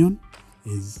opinion,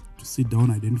 is to sit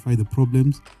down, identify the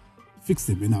problems, fix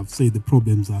them. And I've said the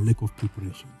problems are lack of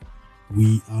preparation.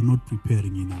 We are not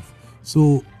preparing enough.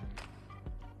 So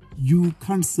you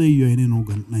can't say you're in an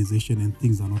organization and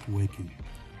things are not working.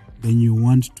 Then you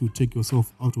want to take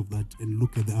yourself out of that and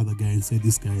look at the other guy and say,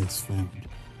 this guy has failed.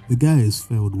 The guy has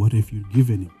failed. What have you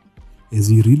given him? Has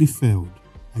he really failed?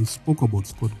 I spoke about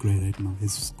Scott Gray right now.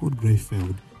 Has Scott Gray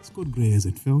failed? Scott Gray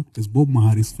hasn't failed. Has Bob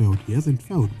Maharis failed? He hasn't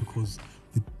failed because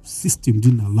the system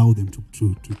didn't allow them to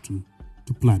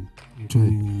plan,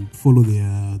 to follow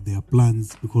their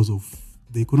plans because of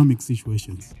the economic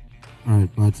situations. All right,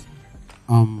 but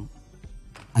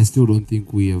I still don't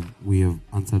think we have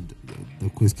answered the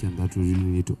question that we really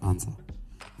need to answer,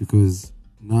 because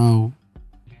now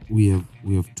we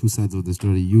have two sides of the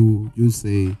story. You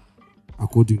say,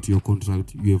 according to your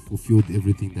contract, you have fulfilled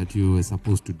everything that you were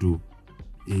supposed to do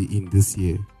in this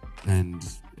year, and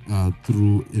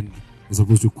you're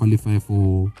supposed to qualify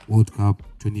for World Cup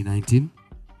 2019.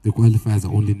 The qualifiers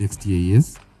are only next year,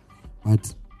 yes.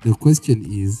 But the question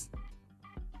is,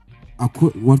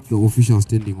 what's the official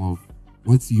standing of?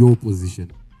 What's your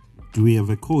position? Do we have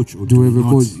a coach? Or do we have a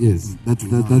not? coach? Yes. That's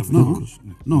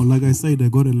No, like I said, I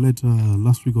got a letter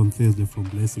last week on Thursday from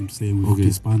Blessing to say we've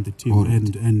disbanded the team.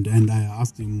 Right. And I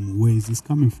asked him, where is this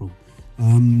coming from?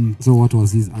 So what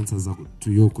was his answers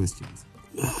to your questions?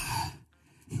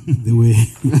 The way...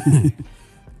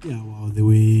 the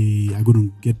way I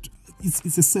couldn't get...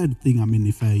 It's a sad thing. I mean,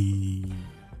 if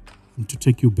to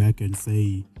take you back and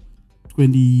say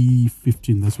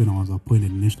 2015, that's when I was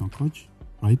appointed national coach,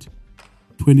 right?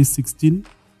 2016,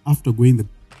 after going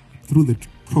through the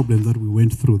problems that we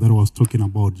went through, that I was talking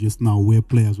about just now, where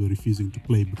players were refusing to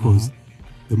play because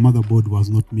the motherboard was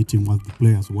not meeting what the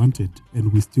players wanted,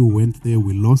 and we still went there,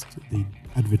 we lost, they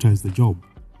advertised the job.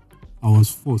 I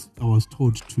was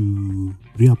told to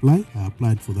reapply. I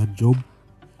applied for that job,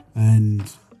 and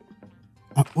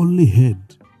I only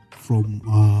heard from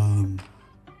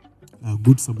a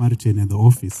Good Samaritan at the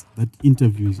office that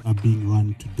interviews are being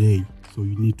run today, so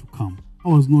you need to come. I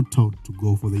was not told to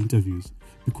go for the interviews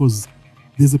because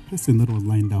there's a person that was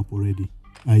lined up already.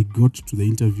 I got to the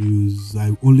interviews.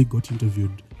 I only got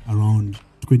interviewed around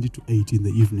 20 to 8 in the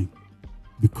evening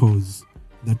because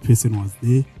that person was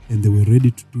there and they were ready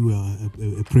to do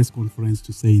a press conference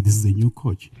to say this is a new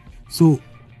coach. So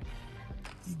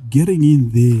getting in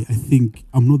there, I think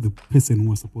I'm not the person who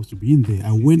was supposed to be in there.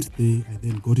 I went there, I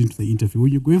then got into the interview.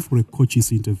 When you're going for a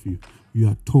coach's interview, you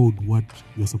are told what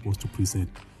you're supposed to present.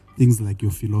 Things like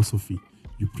your philosophy.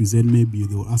 You present, maybe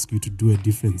they'll ask you to do a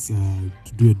defense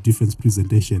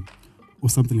presentation or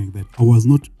something like that. I was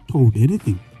not told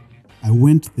anything. I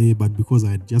went there, but because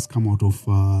I had just come out of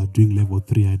doing level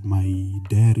 3, I had my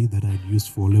diary that I had used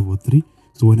for level 3.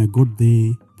 So when I got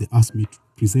there, they asked me to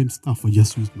present stuff. I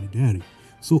just used my diary.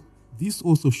 So this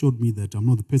also showed me that I'm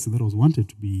not the person that was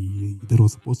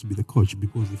supposed to be the coach,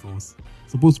 because if I was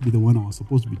supposed to be the one I was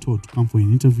supposed to be told to come for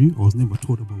an interview, I was never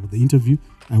told about the interview.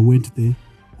 I went there,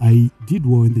 I did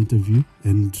well in the interview,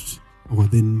 and I was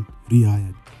then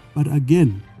rehired. But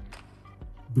again,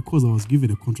 because I was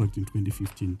given a contract in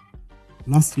 2015,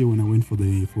 last year when I went for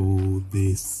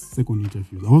the second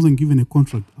interview, I wasn't given a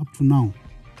contract. Up to now,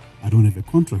 I don't have a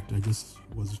contract. I just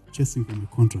was chasing for my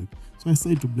contract. So I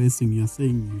said to Blessing, you're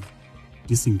saying you've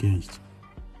disengaged.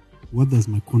 What does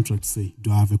my contract say?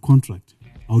 Do I have a contract?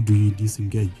 How do you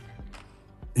disengage?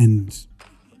 And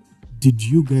did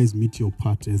you guys meet your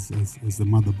part as the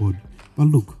motherboard? But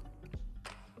look,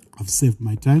 I've saved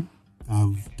my time.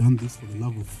 I've done this for the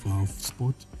love of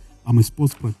sport. I'm a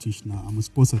sports practitioner. I'm a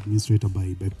sports administrator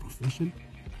by profession.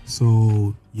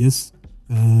 So yes,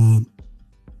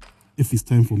 if it's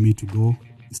time for me to go,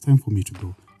 it's time for me to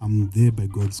go. I'm there by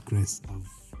God's grace. I've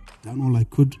done all I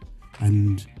could.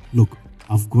 And look,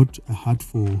 I've got a heart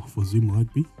for Zim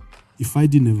Rugby. If I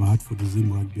didn't have a heart for the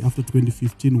Zim Rugby, after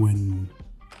 2015, when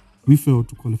we failed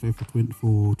to qualify for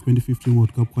 2015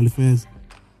 World Cup qualifiers,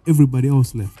 everybody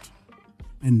else left.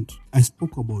 And I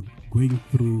spoke about going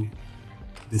through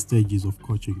the stages of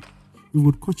coaching. We've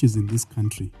got coaches in this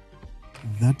country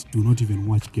that do not even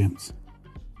watch games.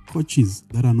 Coaches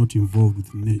that are not involved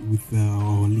with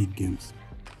our league games.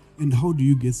 And how do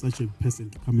you get such a person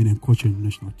to come in and coach a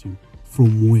national team?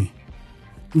 From where?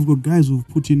 We've got guys who've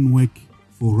put in work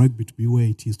for rugby to be where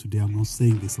it is today. I'm not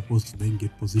saying they're supposed to then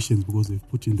get positions because they've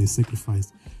put in their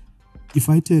sacrifice. If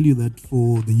I tell you that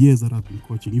for the years that I've been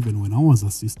coaching, even when I was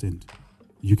assistant,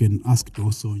 you can ask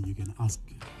Dawson, you can ask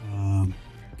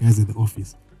guys at the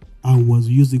office, I was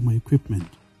using my equipment.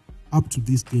 Up to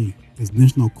this day, as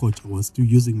national coach, I was still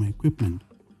using my equipment.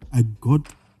 I got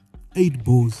 8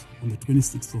 balls on the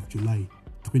 26th of July,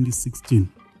 2016.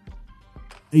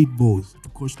 8 balls to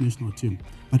coach national team.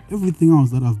 But everything else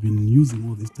that I've been using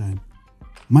all this time,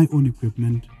 my own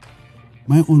equipment,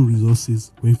 my own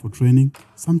resources, going for training.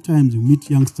 Sometimes you meet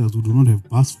youngsters who do not have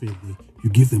bus fare there. You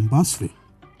give them bus fare.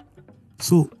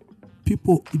 So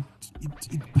people,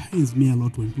 it pains me a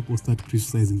lot when people start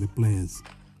criticizing the players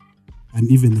and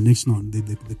even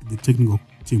the technical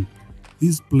team.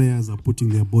 These players are putting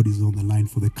their bodies on the line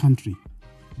for the country.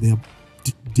 They are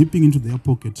dipping into their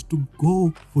pockets to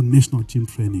go for national team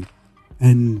training.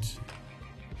 And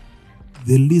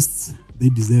the least they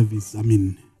deserve is,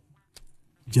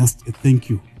 just a thank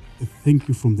you. A thank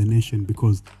you from the nation,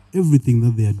 because everything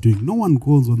that they are doing, no one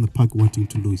goes on the park wanting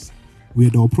to lose. We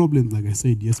had our problems, like I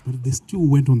said, yes, but they still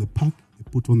went on the park, they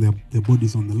put on their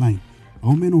bodies on the line.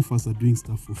 How many of us are doing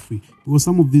stuff for free? Because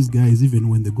some of these guys, even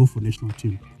when they go for national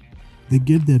team, they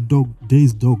get their leave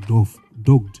days dogged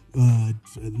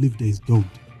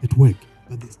at work,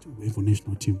 but they still wait for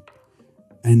national team.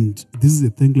 And this is a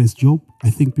thankless job. I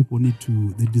think people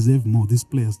they deserve more. These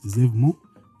players deserve more.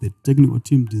 The technical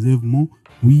team deserve more.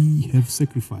 We have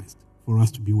sacrificed for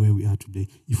us to be where we are today.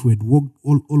 If we had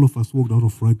all of us walked out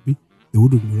of rugby, there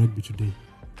wouldn't be rugby today.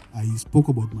 I spoke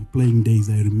about my playing days.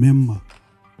 I remember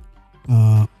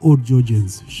Old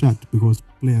Georgians shut because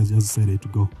players just decided to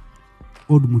go.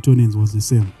 Old Mutonians was the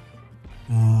same.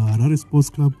 Harare Sports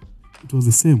Club, it was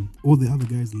the same. All the other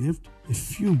guys left. A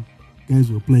few guys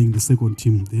were playing the second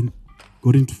team, then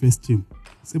got into first team.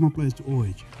 Same applies to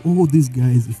OH. All these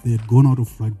guys, if they had gone out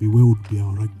of rugby, where would be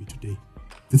our rugby today?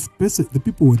 The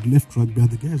people who had left rugby are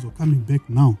the guys who are coming back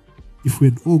now. If we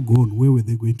had all gone, where were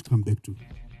they going to come back to?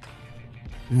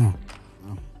 Yeah.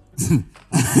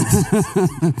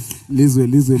 Lizwe,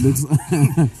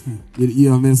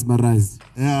 you are mesmerized.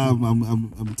 Yeah,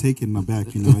 I'm taken aback.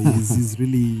 He's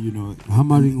really,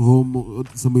 hammering home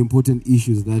some important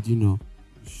issues that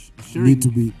need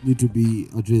to be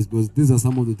addressed, because these are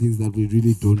some of the things that we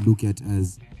really don't look at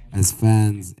as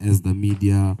fans, as the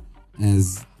media,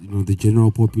 as the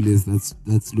general populace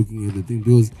that's looking at the thing.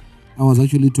 Because I was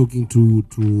actually talking to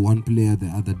one player the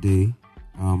other day.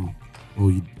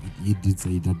 He did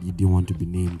say that he didn't want to be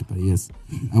named, but yes,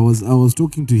 I was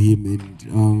talking to him,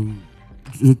 and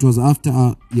it was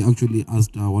after he actually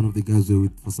asked one of the guys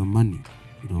for some money,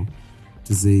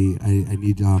 to say I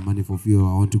need money for fuel.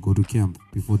 I want to go to camp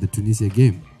before the Tunisia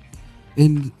game,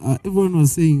 And everyone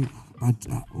was saying, but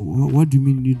what do you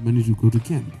mean you need money to go to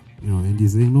camp? And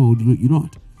he's saying, no, you're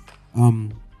not.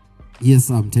 Yes,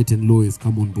 Titan Law has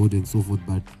come on board and so forth,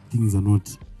 but things are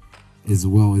not as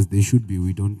well as they should be. I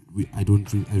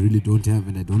really don't have,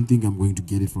 and I don't think I'm going to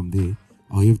get it from there.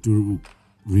 I'll have to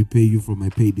repay you from my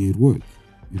payday at work.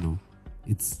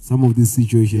 It's some of these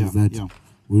situations that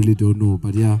we really don't know.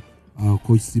 But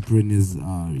Coach Cyprian is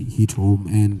hit home,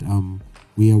 and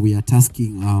we are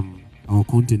tasking our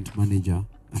content manager.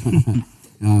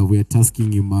 We are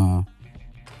tasking him.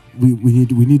 We need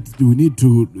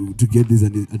to get these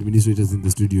administrators in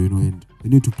the studio, and we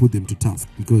need to put them to task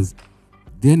because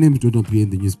their names don't appear in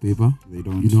the newspaper. They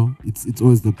don't. It's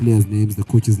always the players' names, the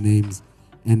coaches' names,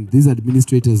 and these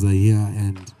administrators are here,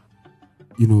 and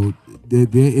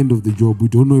their end of the job. We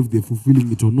don't know if they're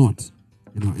fulfilling it or not,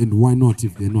 and why not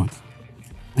if they're not.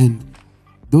 And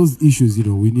those issues,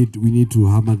 we need to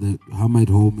hammer it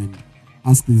home and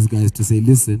ask these guys to say,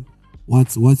 listen,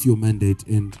 what's your mandate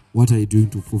and what are you doing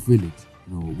to fulfill it?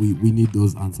 We need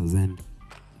those answers, and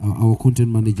our content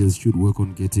managers should work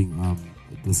on getting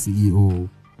the CEO,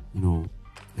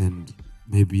 and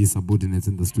maybe subordinates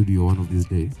in the studio one of these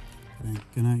days.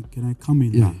 Can I come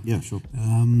in? Yeah, sure.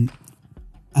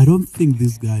 I don't think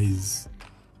these guys,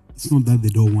 it's not that they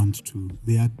don't want to.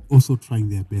 They are also trying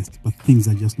their best, but things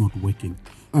are just not working.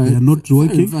 They are not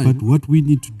working, fine. But what we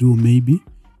need to do maybe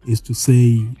is to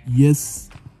say, yes,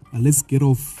 let's get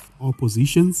off our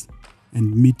positions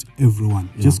and meet everyone.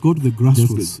 Just go to the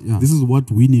grassroots. This is what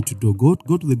we need to do. Go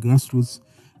to the grassroots.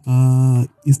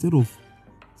 Instead of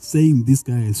saying this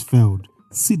guy has failed,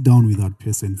 sit down with that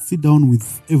person. Sit down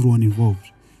with everyone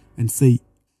involved and say,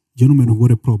 gentlemen, we've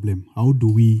got a problem. How do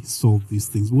we solve these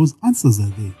things? Because answers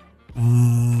are there.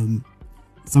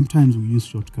 Sometimes we use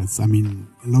shortcuts. I mean,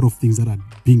 a lot of things that are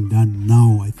being done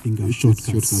now, I think, are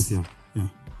shortcuts.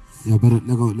 Yeah, but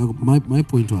my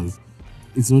point was,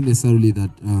 it's not necessarily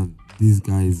that these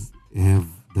guys have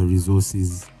the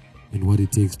resources and what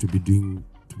it takes to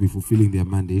be fulfilling their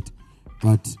mandate,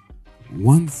 but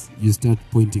once you start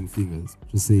pointing fingers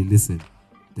to say, listen,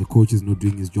 the coach is not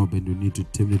doing his job and you need to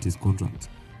terminate his contract,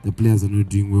 the players are not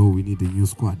doing well, we need a new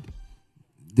squad,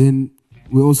 then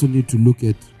we also need to look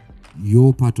at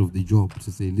your part of the job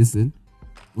to say, listen,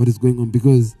 what is going on?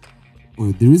 Because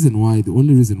the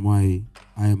only reason why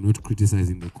I am not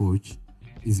criticizing the coach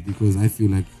is because I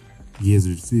feel like he has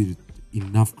received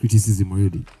enough criticism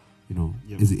already,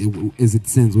 as it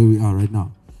stands where we are right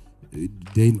now.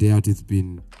 Day in, day out, it's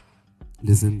been,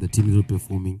 listen, the team is not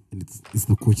performing and it's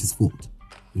the coach's fault,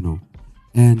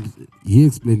 And he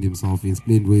explained himself, he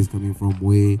explained where he's coming from,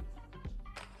 where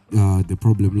the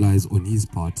problem lies on his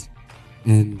part.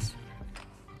 And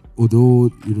although,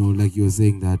 like you were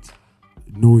saying, that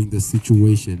knowing the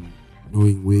situation,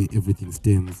 knowing where everything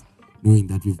stands, knowing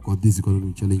that we've got these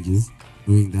economic challenges,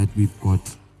 knowing that we've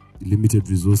got limited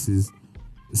resources,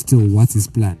 still, what's his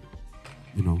plan?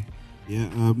 Yeah,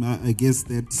 I guess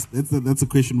that's a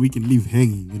question we can leave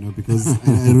hanging, because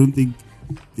I don't think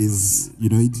there's,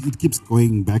 it keeps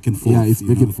going back and forth. Yeah, it's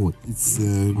back and forth. It's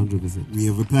 100%. We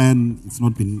have a plan. It's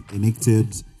not been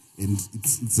enacted, and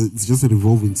it's just a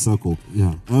revolving circle.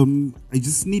 Yeah. I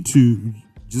just need to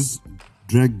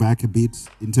drag back a bit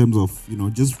in terms of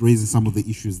just raising some of the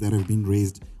issues that have been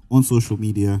raised on social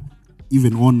media,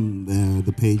 even on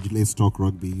the page Let's Talk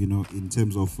Rugby. In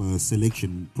terms of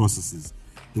selection processes,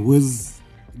 there was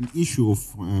an issue of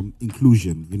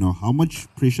inclusion. How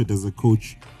much pressure does a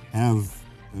coach have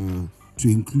to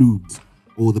include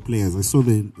all the players? I saw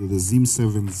the Zim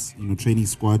Sevens training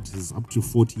squad is up to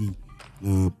 40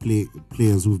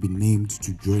 players who've been named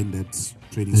to join that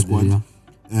training squad.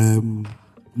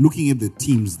 Looking at the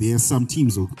teams, there are some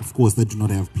teams, of course, that do not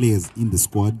have players in the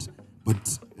squad,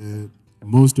 but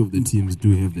most of the teams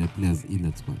do have their players in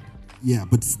that squad. Yeah,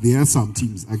 but there are some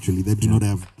teams actually that do not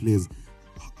have players.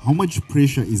 How much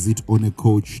pressure is it on a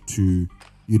coach to,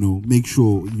 make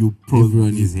sure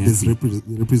everyone is happy? There's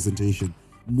representation.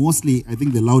 Mostly, I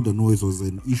think the louder noise was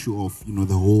an issue of,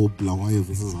 the whole Bulawayo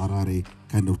versus Harare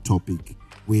kind of topic,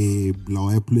 where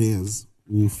Bulawayo players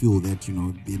who feel that,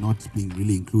 they're not being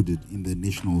really included in the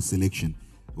national selection.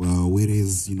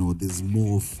 Whereas, there's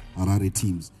more of Harare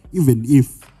teams. Even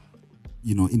if,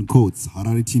 in quotes,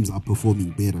 Harare teams are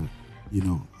performing better,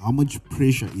 how much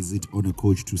pressure is it on a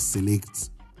coach to select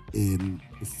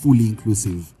a fully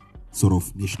inclusive sort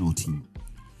of national team?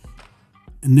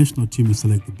 A national team will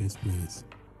select the best players.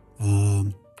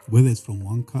 Whether it's from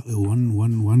one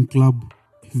club,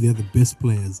 if they're the best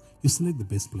players, you select the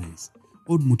best players.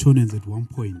 Old Mutonians at one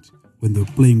point, when they were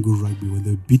playing good rugby, when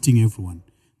they were beating everyone,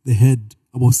 they had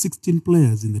about 16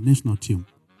 players in the national team.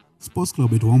 sports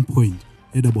club at one point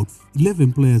had about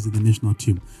 11 players in the national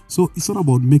team. So it's not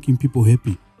about making people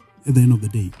happy. At the end of the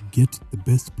day, get the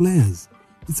best players.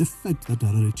 It's a fact that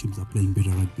Harare teams are playing better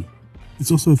rugby.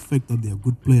 It's also a fact that there are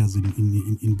good players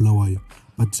in Bulawayo.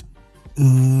 But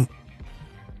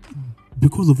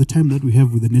because of the time that we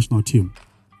have with the national team,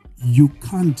 you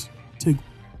can't take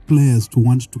players to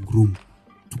want to groom,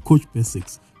 to coach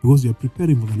basics, because you're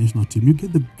preparing for the national team. You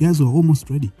get the guys who are almost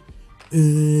ready.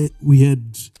 We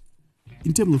had,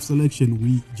 in terms of selection,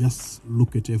 we just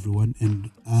look at everyone, and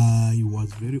I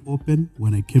was very open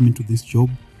when I came into this job,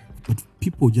 but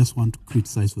people just want to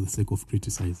criticize for the sake of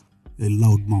criticizing. They're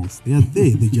loud mouths. They are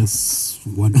there. They just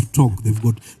want to talk.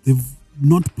 They've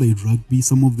not played rugby.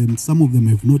 Some of them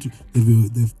have not.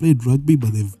 They've played rugby,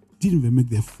 but they didn't even make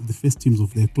the first teams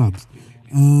of their clubs.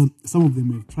 Some of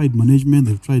them have tried management,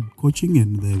 they've tried coaching,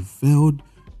 and they've failed.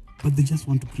 But they just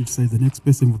want to criticize the next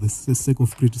person for the sake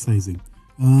of criticizing.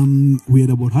 We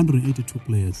had about 182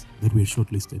 players that were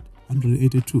shortlisted.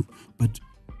 182. But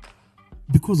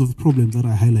because of the problems that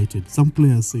I highlighted, some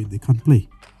players say they can't play.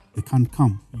 They can't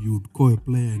come. You call a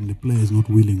player and the player is not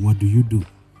willing. What do?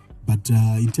 But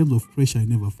in terms of pressure, I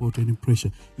never felt any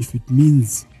pressure. If it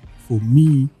means, for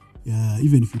me,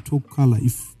 even if you talk color,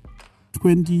 if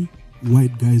 20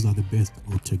 white guys are the best,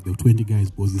 I'll take the 20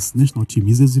 guys, because this national team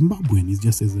is a Zimbabwean. He's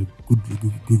just as good.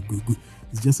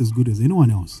 He's just as good as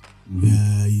anyone else.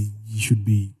 He should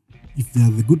be. If they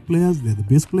are the good players, they're the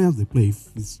best players. They play.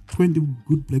 If it's 20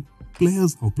 good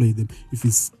players, I'll play them. If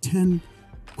it's 10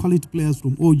 quality players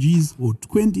from OGs or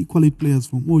 20 quality players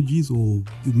from OGs or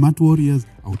the Mat Warriors,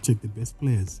 I'll take the best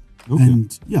players. Okay.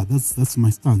 And yeah, that's my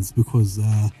stance, because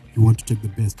you want to take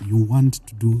the best. You want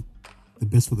to do the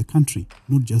best for the country,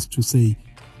 not just to say,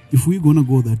 if we're going to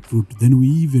go that route, then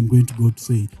we're even going to go to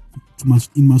say,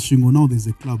 in Masvingo now there's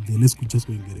a club there, let's just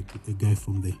go and get a guy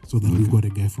from there, so that we've got a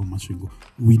guy from Masvingo.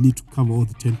 We need to cover all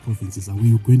the 10 provinces. Are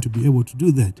we going to be able to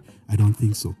do that? I don't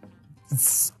think so.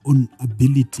 It's on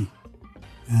ability.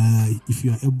 If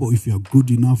you are able, if you are good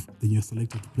enough, then you're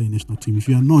selected to play national team. If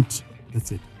you are not,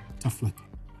 that's it. Tough luck.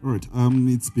 All right.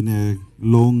 It's been a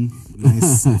long,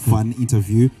 nice, fun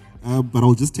interview. But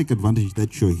I'll just take advantage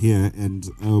that you're here and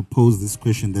pose this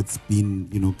question that's been,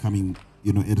 coming,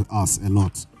 at us a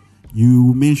lot.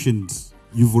 You mentioned,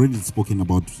 you've already spoken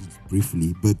about it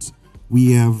briefly, but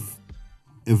we have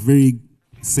a very,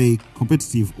 say,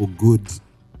 competitive or good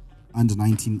under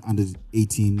 19, under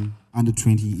 18, under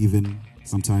 20 even,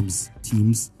 sometimes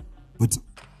teams, but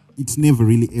it never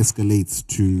really escalates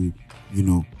to,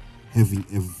 having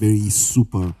a very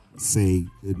super, say,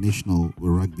 a national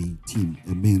rugby team,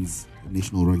 a men's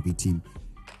national rugby team.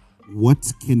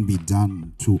 What can be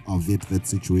done to avert that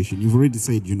situation? You've already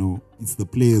said, it's the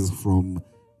players from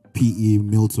PE,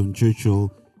 Milton, Churchill,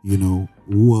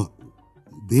 who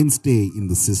then stay in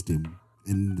the system,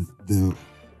 and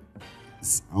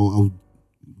I'll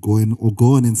go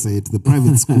on and say it, the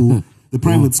private school, the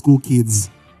private school kids,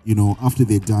 after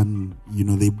they're done,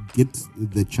 they get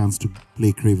the chance to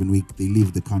play Craven Week, they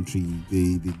leave the country,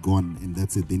 they're gone, and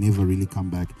that's it. They never really come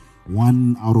back.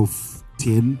 1 out of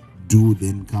 10 do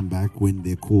then come back when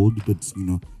they're called, but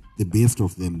the best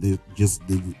of them, they just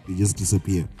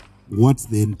disappear. What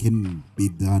then can be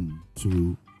done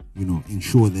to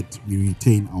ensure that we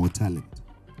retain our talent?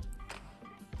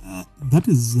 That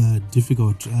is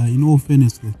difficult. In all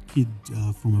fairness, the kid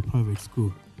from a private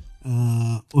school,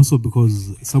 also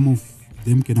because some of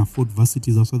them can afford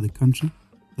varsities outside the country.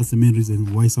 That's the main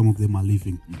reason why some of them are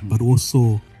leaving. But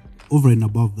also, over and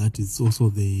above that, it's also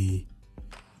the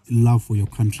love for your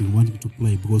country, wanting to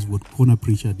play, because what Connor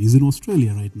Pritchard is in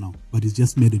Australia right now, but he's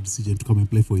just made a decision to come and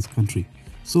play for his country.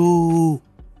 So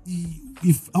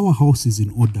if our house is in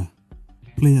order,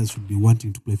 players should be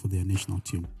wanting to play for their national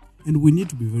team. And we need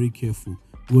to be very careful,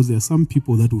 because there are some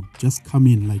people that would just come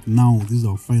in, like now, this is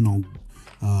our final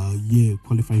year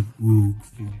qualifying,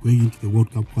 going into the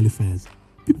World Cup qualifiers.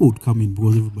 People would come in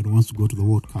because everybody wants to go to the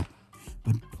World Cup.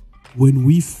 But when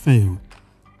we fail,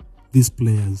 these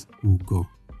players will go.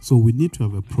 So we need to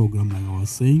have a program, like I was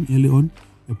saying early on,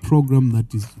 a program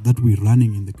that we're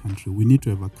running in the country. We need to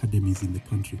have academies in the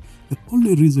country. The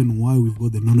only reason why we've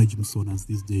got the non-Sonas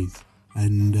these days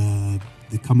and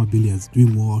the Kamabilias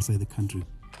doing well outside the country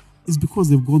is because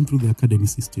they've gone through the academy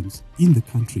systems in the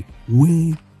country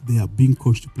where they are being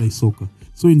coached to play soccer.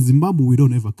 So in Zimbabwe, we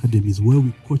don't have academies where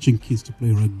we're coaching kids to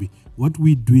play rugby. What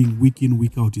we're doing week in,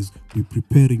 week out is we're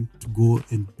preparing to go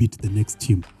and beat the next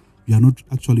team. We are not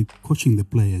actually coaching the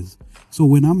players. So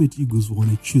when I'm at Eagles on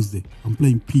a Tuesday, I'm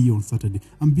playing PE on Saturday,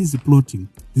 I'm busy plotting.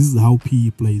 This is how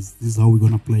PE plays. This is how we're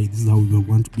going to play. This is how we're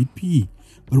going to beat PE.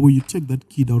 But when you take that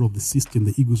kid out of the system,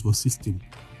 the Eagles system,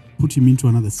 put him into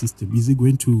another system, is he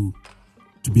going to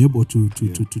be able to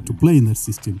play in that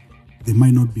system? They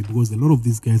might not be, because a lot of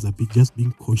these guys are just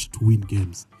being coached to win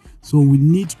games. So we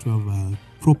need to have a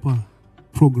proper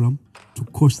program to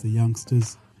coach the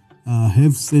youngsters,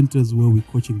 have centers where we're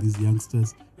coaching these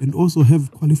youngsters, and also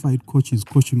have qualified coaches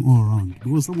coaching all around.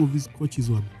 Because some of these coaches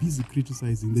who are busy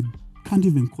criticizing, they can't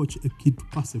even coach a kid to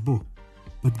pass a ball,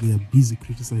 but they are busy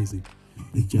criticizing.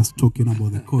 They're just talking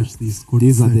about the coach. These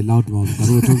are the loudmouths that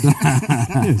we're talking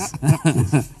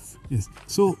about. Yes.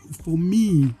 So for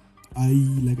me,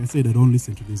 like I said, I don't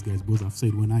listen to these guys, because I've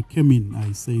said, when I came in,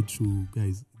 I said to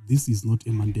guys, this is not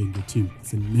a Mandenge team.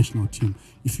 It's a national team.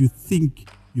 If you think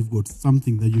you've got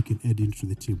something that you can add into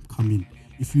the team, come in.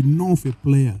 If you know of a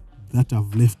player that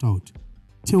I've left out,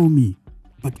 tell me.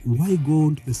 But why go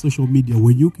onto the social media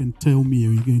when you can tell me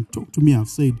or you can talk to me? I've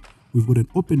said, we've got an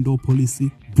open door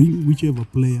policy. Bring whichever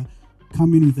player,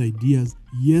 come in with ideas.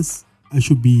 Yes, I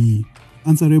should be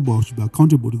answerable. I should be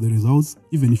accountable to the results.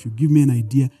 Even if you give me an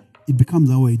idea, it becomes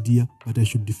our idea, but I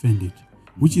should defend it.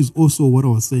 Which is also what I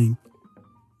was saying.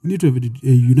 We need to have a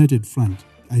united front.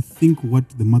 I think what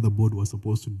the motherboard was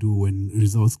supposed to do when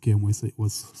results came was they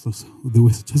were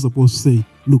just supposed to say,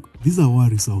 look, these are our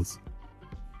results.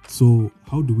 So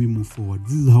how do we move forward?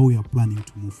 This is how we are planning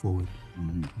to move forward.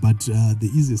 But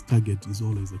the easiest target is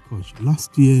always the coach.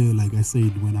 Last year, like I said,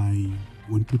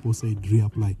 when people said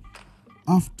reapply,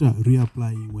 after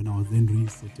reapplying, when I was then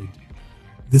reinstated,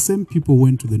 the same people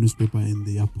went to the newspaper and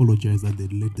they apologized that they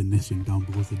let the nation down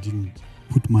because they didn't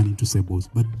put money into Sebos.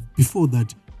 But before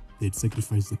that, they'd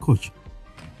sacrificed the coach.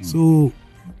 So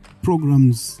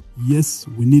programs, yes,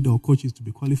 we need our coaches to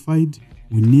be qualified.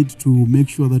 We need to make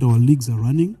sure that our leagues are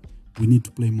running. We need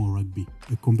to play more rugby,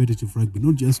 a competitive rugby,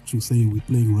 not just to say we're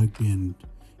playing rugby. And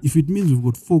if it means we've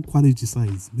got 4 quality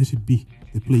sides, let it be.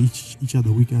 They play each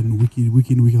other week in,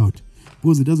 week out.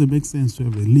 Because it doesn't make sense to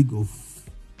have a league of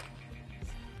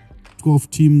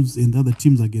 12 teams and the other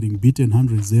teams are getting beaten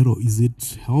 100-0. Is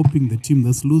it helping the team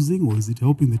that's losing, or is it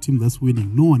helping the team that's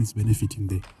winning? No one is benefiting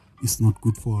there. It's not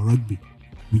good for our rugby.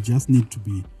 We just need to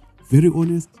be very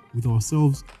honest with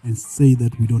ourselves and say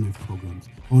that we don't have programs.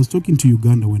 I was talking to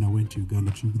Uganda when I went to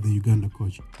Uganda, to the Uganda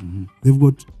coach. They've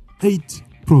got 8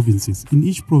 provinces. In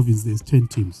each province, there's 10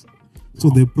 teams. So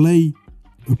they play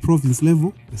a province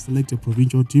level, they select a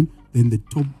provincial team, then the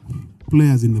top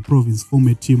players in the province form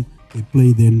a team. They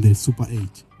play then the Super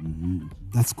 8.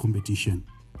 That's competition.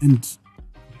 And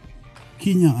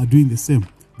Kenya are doing the same.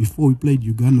 Before we played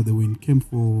Uganda, they were in camp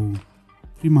for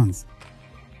 3 months.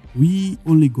 We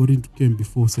only got into camp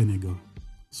before Senegal.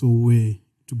 So we're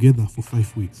together for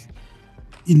 5 weeks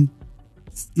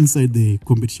inside the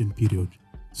competition period.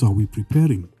 So are we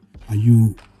preparing? Are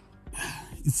you...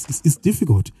 It's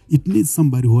difficult. It needs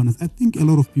somebody who understands. I think a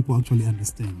lot of people actually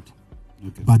understand.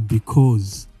 Okay. But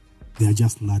because they are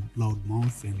just loud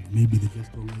mouths and maybe they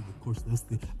just don't like the coach. That's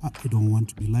the I don't want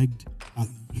to be liked.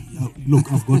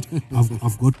 Look, I've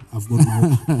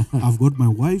got my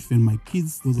wife and my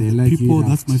kids. Those are the people.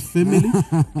 That's my family.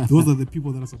 Those are the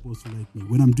people that are supposed to like me.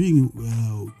 When I'm doing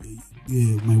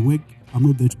my work, I'm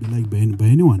not there to be liked by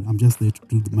anyone. I'm just there to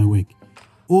do my work.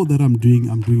 All that I'm doing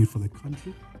it for the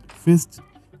country. First,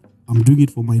 I'm doing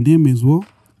it for my name as well,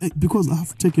 because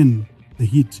I've taken the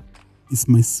hit. It's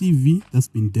my CV that's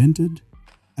been dented.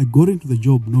 I got into the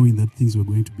job knowing that things were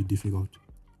going to be difficult.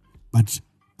 But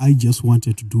I just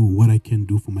wanted to do what I can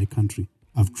do for my country.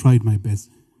 I've tried my best.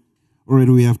 All right,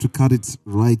 we have to cut it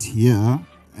right here.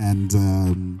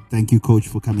 And thank you, Coach,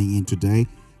 for coming in today.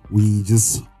 We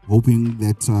just hoping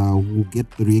that we'll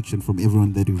get the reaction from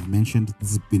everyone that you've mentioned. This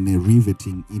has been a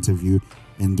riveting interview,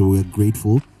 and we're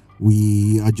grateful.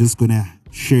 We are just going to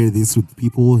share this with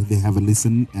people. They have a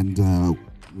listen, and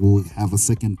we'll have a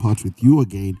second part with you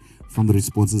again from the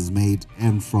responses made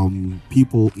and from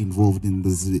people involved in the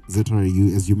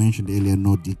ZRU. As you mentioned earlier,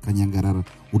 Nodi Kanyangarara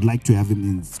would like to have him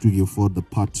in the studio for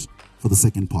the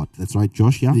second part. That's right,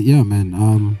 Josh, yeah? Yeah, man.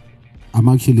 I'm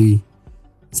actually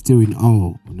still in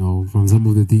awe, from some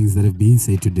of the things that have been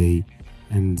said today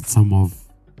and some of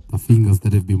the fingers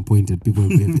that have been pointed. People have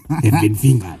been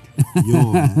fingered.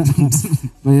 Yo, man.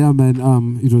 But yeah,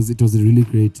 man, it was a really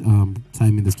great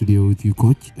time in the studio with you,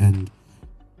 Coach, and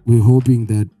we're hoping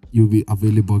that you'll be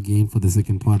available again for the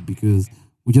second part, because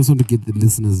we just want to get the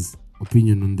listeners'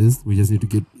 opinion on this. We just need to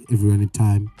get everyone in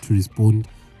time to respond.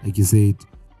 Like you said,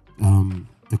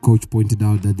 the coach pointed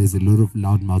out that there's a lot of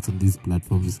loudmouths on these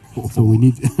platforms, so we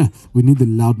need the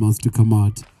loudmouths to come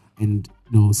out and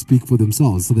speak for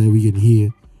themselves, so that we can hear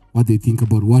what they think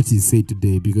about what he said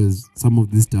today, because some of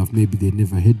this stuff maybe they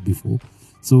never heard before.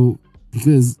 So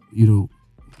because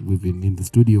we've been in the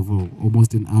studio for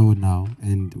almost an hour now,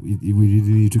 and we really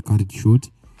need to cut it short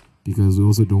because we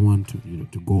also don't want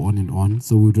to go on and on.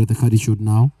 So we'd rather cut it short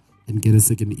now and get a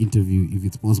second interview if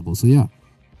it's possible. So yeah,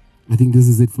 I think this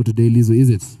is it for today, Lizo, is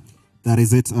it? That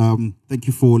is it. Thank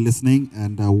you for listening,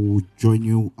 and I will join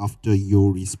you after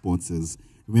your responses.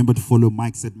 Remember to follow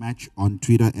Mike Said Match on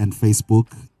Twitter and Facebook,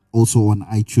 also on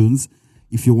iTunes.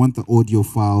 If you want the audio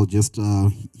file, just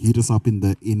hit us up in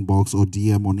the inbox or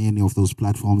DM on any of those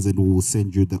platforms, and we will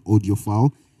send you the audio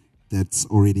file that's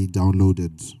already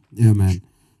downloaded. Yeah, man.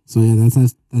 So yeah,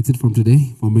 that's it from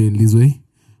today for me and Lizway.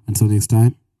 Until next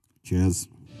time. Cheers.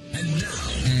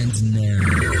 And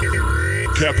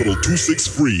now. Capital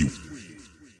 263